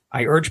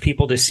 I urge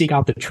people to seek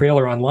out the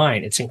trailer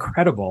online. It's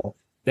incredible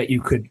that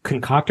you could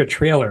concoct a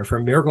trailer for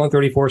Miracle on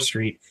 34th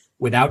Street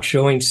without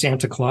showing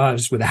Santa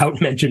Claus,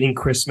 without mentioning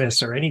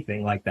Christmas or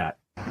anything like that.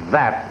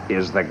 That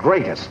is the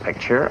greatest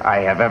picture I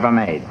have ever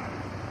made.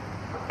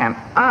 And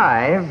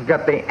I've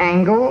got the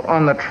angle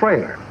on the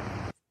trailer.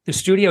 The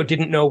studio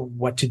didn't know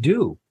what to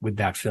do with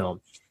that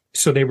film.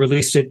 So they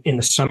released it in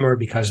the summer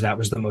because that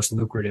was the most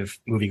lucrative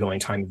movie-going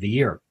time of the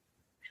year.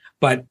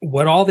 But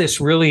what all this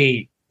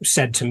really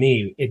said to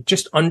me, it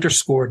just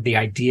underscored the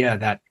idea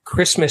that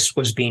Christmas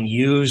was being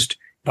used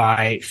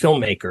by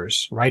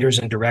filmmakers, writers,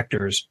 and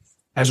directors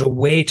as a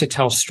way to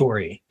tell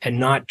story and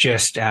not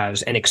just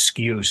as an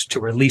excuse to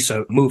release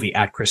a movie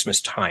at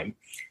Christmas time.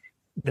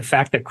 The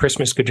fact that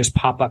Christmas could just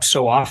pop up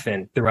so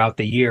often throughout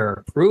the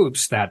year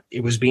proves that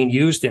it was being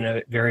used in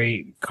a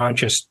very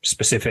conscious,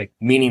 specific,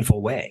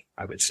 meaningful way,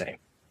 I would say.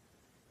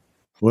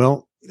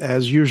 Well,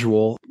 as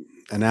usual,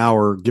 an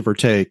hour, give or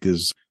take,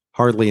 is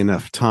hardly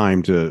enough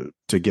time to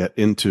get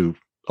into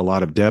a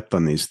lot of depth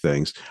on these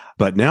things.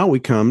 But now we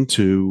come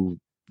to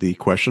the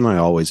question I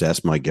always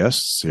ask my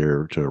guests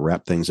here to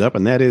wrap things up,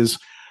 and that is,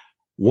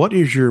 what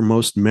is your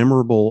most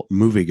memorable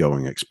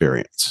movie-going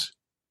experience?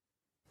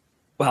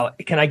 Well,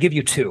 can I give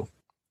you two?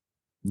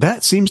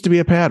 That seems to be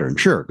a pattern.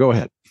 Sure, go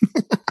ahead.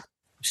 I've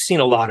seen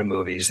a lot of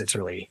movies. It's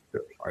really,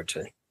 really hard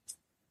to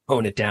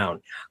hone it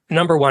down.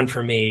 Number one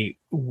for me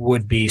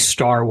would be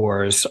Star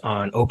Wars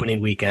on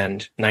opening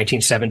weekend,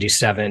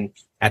 1977,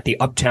 at the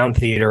Uptown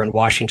Theater in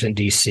Washington,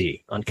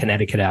 D.C. on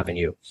Connecticut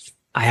Avenue.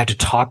 I had to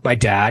talk my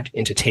dad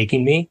into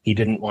taking me. He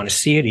didn't want to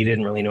see it. He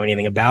didn't really know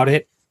anything about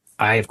it.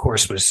 I, of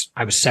course, was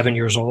 7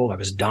 years old. I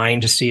was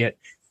dying to see it.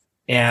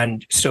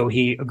 And so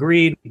he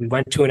agreed. We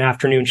went to an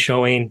afternoon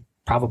showing,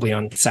 probably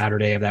on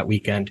Saturday of that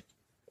weekend.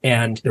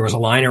 And there was a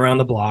line around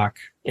the block.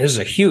 This is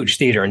a huge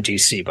theater in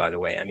DC, by the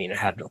way. I mean, it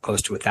had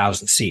close to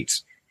 1,000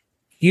 seats.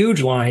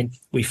 Huge line.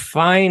 We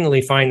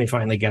finally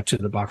get to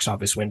the box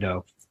office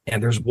window,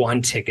 and there's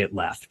one ticket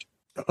left.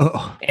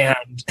 Oh.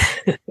 And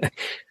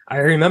I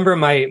remember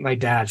my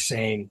dad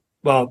saying,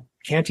 well,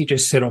 can't he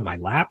just sit on my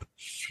lap?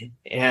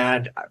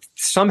 And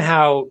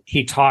somehow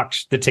he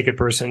talked the ticket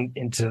person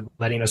into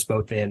letting us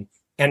both in.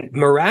 And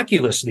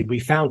miraculously, we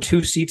found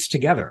two seats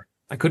together.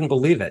 I couldn't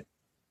believe it.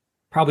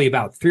 Probably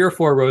about 3 or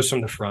 4 rows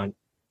from the front.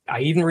 I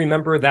even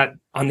remember that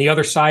on the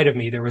other side of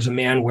me, there was a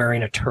man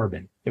wearing a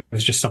turban. It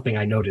was just something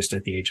I noticed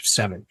at the age of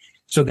 7.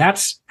 So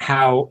that's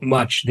how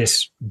much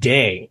this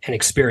day and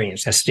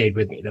experience has stayed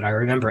with me, that I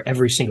remember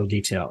every single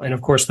detail. And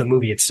of course, the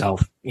movie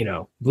itself,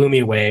 blew me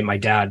away. My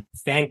dad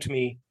thanked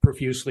me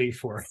profusely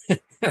for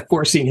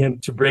forcing him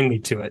to bring me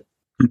to it.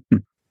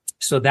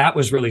 So that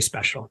was really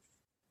special.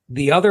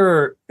 The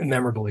other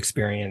memorable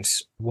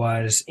experience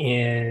was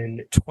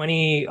in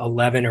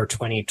 2011 or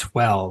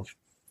 2012.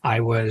 I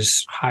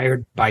was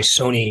hired by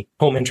Sony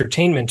Home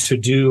Entertainment to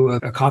do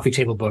a coffee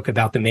table book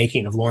about the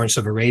making of Lawrence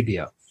of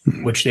Arabia,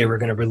 which they were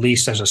going to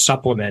release as a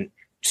supplement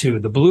to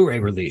the Blu-ray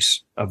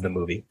release of the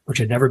movie, which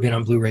had never been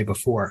on Blu-ray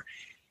before.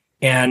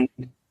 And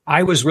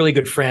I was really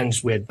good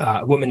friends with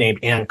a woman named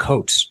Ann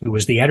Coates, who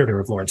was the editor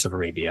of Lawrence of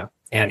Arabia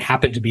and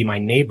happened to be my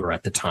neighbor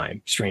at the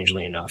time,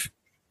 strangely enough.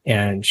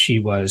 And she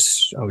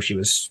was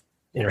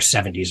in her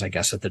 70s, I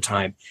guess, at the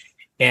time.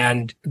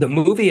 And the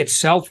movie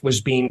itself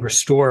was being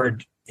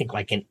restored, I think,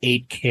 like an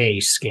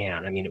 8K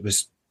scan. I mean, it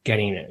was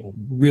getting a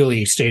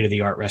really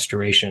state-of-the-art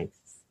restoration.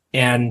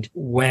 And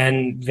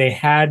when they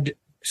had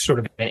sort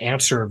of an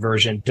answer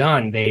version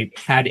done, they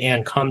had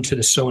Anne come to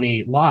the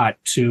Sony lot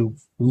to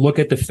look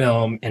at the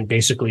film and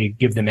basically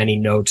give them any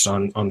notes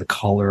on the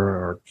color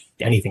or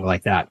anything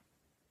like that.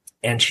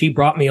 And she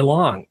brought me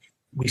along.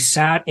 We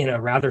sat in a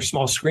rather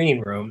small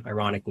screening room,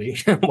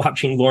 ironically,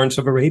 watching Lawrence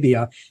of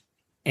Arabia,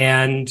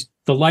 and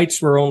the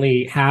lights were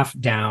only half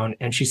down.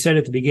 And she said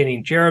at the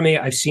beginning, Jeremy,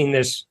 I've seen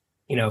this,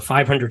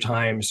 500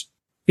 times.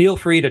 Feel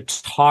free to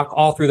talk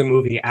all through the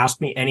movie.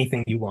 Ask me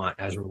anything you want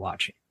as we're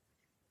watching.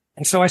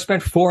 And so I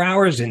spent 4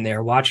 hours in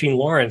there watching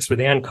Lawrence with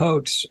Ann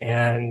Coates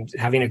and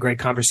having a great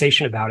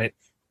conversation about it.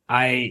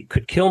 I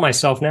could kill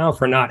myself now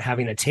for not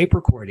having a tape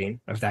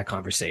recording of that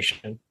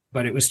conversation,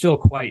 but it was still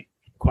quite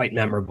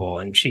memorable.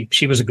 And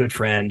she was a good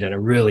friend and a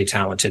really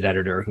talented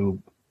editor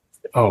who,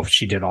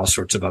 she did all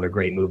sorts of other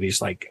great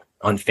movies like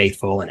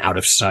Unfaithful and Out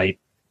of Sight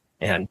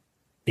and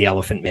The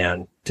Elephant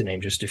Man, to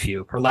name just a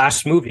few. Her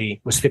last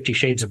movie was 50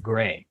 Shades of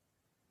Grey.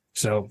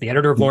 So the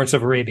editor of Lawrence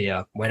of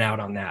Arabia went out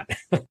on that.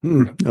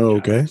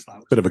 Okay.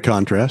 Bit of a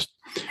contrast.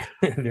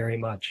 Very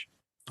much.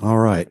 All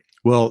right.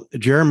 Well,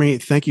 Jeremy,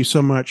 thank you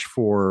so much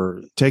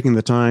for taking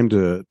the time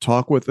to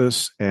talk with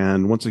us.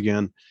 And once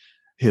again,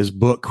 his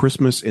book,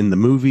 Christmas in the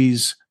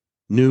Movies,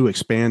 new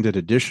expanded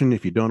edition.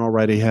 If you don't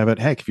already have it,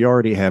 heck, if you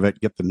already have it,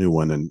 get the new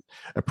one and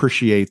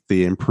appreciate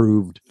the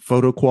improved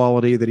photo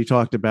quality that he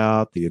talked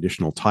about, the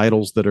additional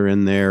titles that are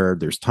in there.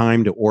 There's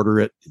time to order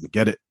it and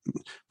get it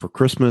for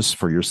Christmas,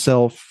 for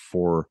yourself,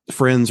 for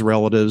friends,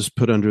 relatives,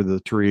 put under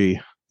the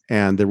tree.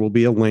 And there will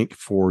be a link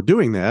for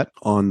doing that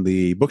on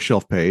the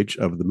bookshelf page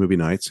of the Movie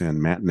Nights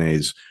and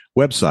Matinees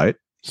website.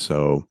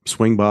 So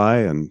swing by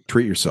and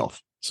treat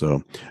yourself.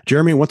 So,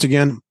 Jeremy, once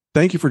again,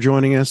 thank you for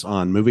joining us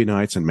on Movie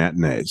Nights and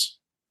Matinees.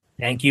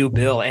 Thank you,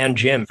 Bill and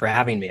Jim, for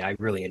having me. I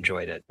really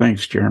enjoyed it.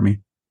 Thanks, Jeremy.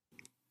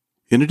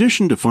 In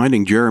addition to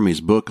finding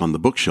Jeremy's book on the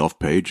bookshelf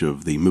page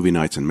of the Movie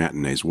Nights and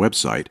Matinees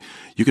website,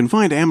 you can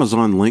find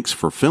Amazon links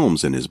for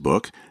films in his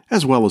book,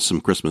 as well as some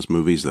Christmas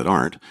movies that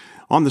aren't,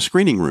 on the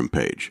screening room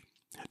page.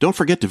 Don't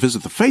forget to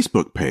visit the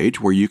Facebook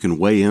page where you can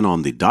weigh in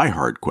on the Die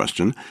Hard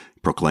question,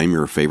 proclaim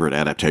your favorite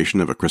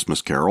adaptation of A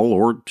Christmas Carol,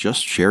 or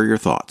just share your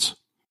thoughts.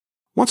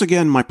 Once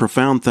again, my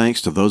profound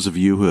thanks to those of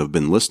you who have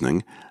been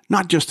listening,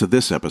 not just to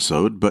this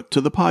episode, but to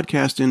the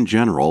podcast in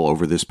general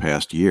over this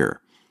past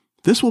year.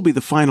 This will be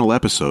the final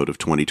episode of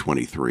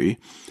 2023.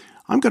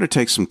 I'm going to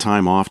take some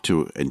time off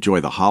to enjoy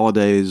the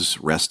holidays,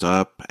 rest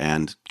up,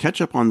 and catch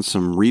up on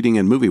some reading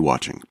and movie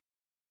watching.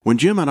 When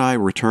Jim and I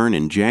return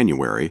in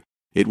January,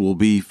 it will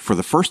be for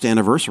the first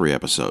anniversary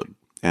episode,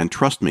 and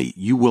trust me,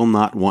 you will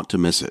not want to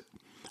miss it.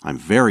 I'm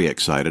very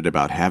excited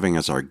about having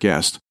as our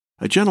guest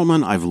a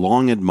gentleman I've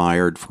long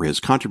admired for his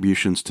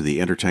contributions to the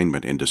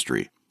entertainment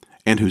industry,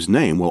 and whose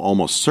name will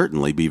almost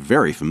certainly be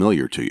very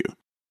familiar to you.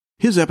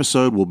 His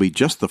episode will be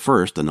just the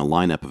first in a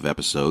lineup of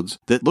episodes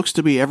that looks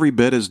to be every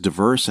bit as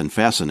diverse and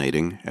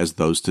fascinating as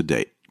those to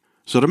date.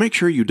 So to make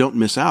sure you don't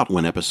miss out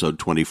when episode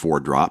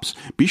 24 drops,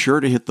 be sure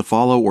to hit the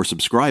follow or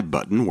subscribe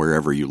button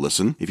wherever you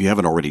listen if you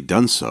haven't already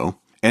done so.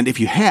 And if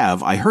you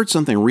have, I heard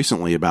something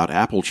recently about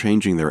Apple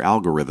changing their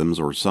algorithms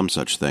or some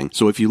such thing,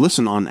 so if you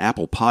listen on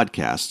Apple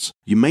Podcasts,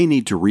 you may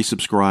need to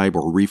resubscribe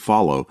or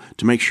refollow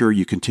to make sure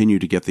you continue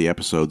to get the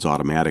episodes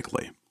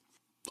automatically.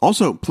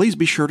 Also, please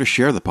be sure to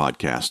share the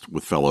podcast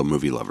with fellow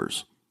movie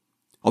lovers.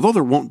 Although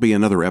there won't be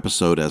another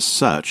episode as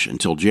such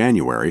until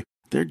January,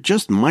 there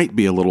just might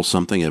be a little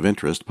something of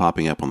interest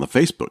popping up on the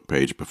Facebook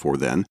page before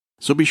then,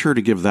 so be sure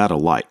to give that a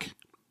like.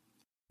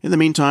 In the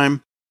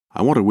meantime,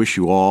 I want to wish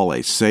you all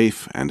a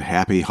safe and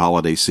happy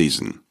holiday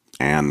season,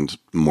 and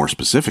more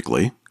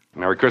specifically,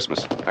 Merry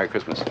Christmas. Merry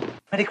Christmas.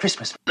 Merry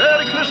Christmas.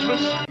 Merry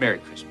Christmas. Merry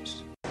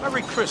Christmas.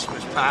 Merry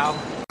Christmas, pal.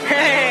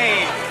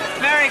 Hey!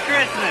 Merry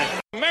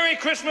Christmas! Merry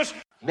Christmas.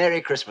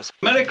 Merry Christmas.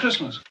 Merry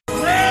Christmas.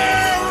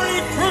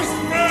 Merry Christmas!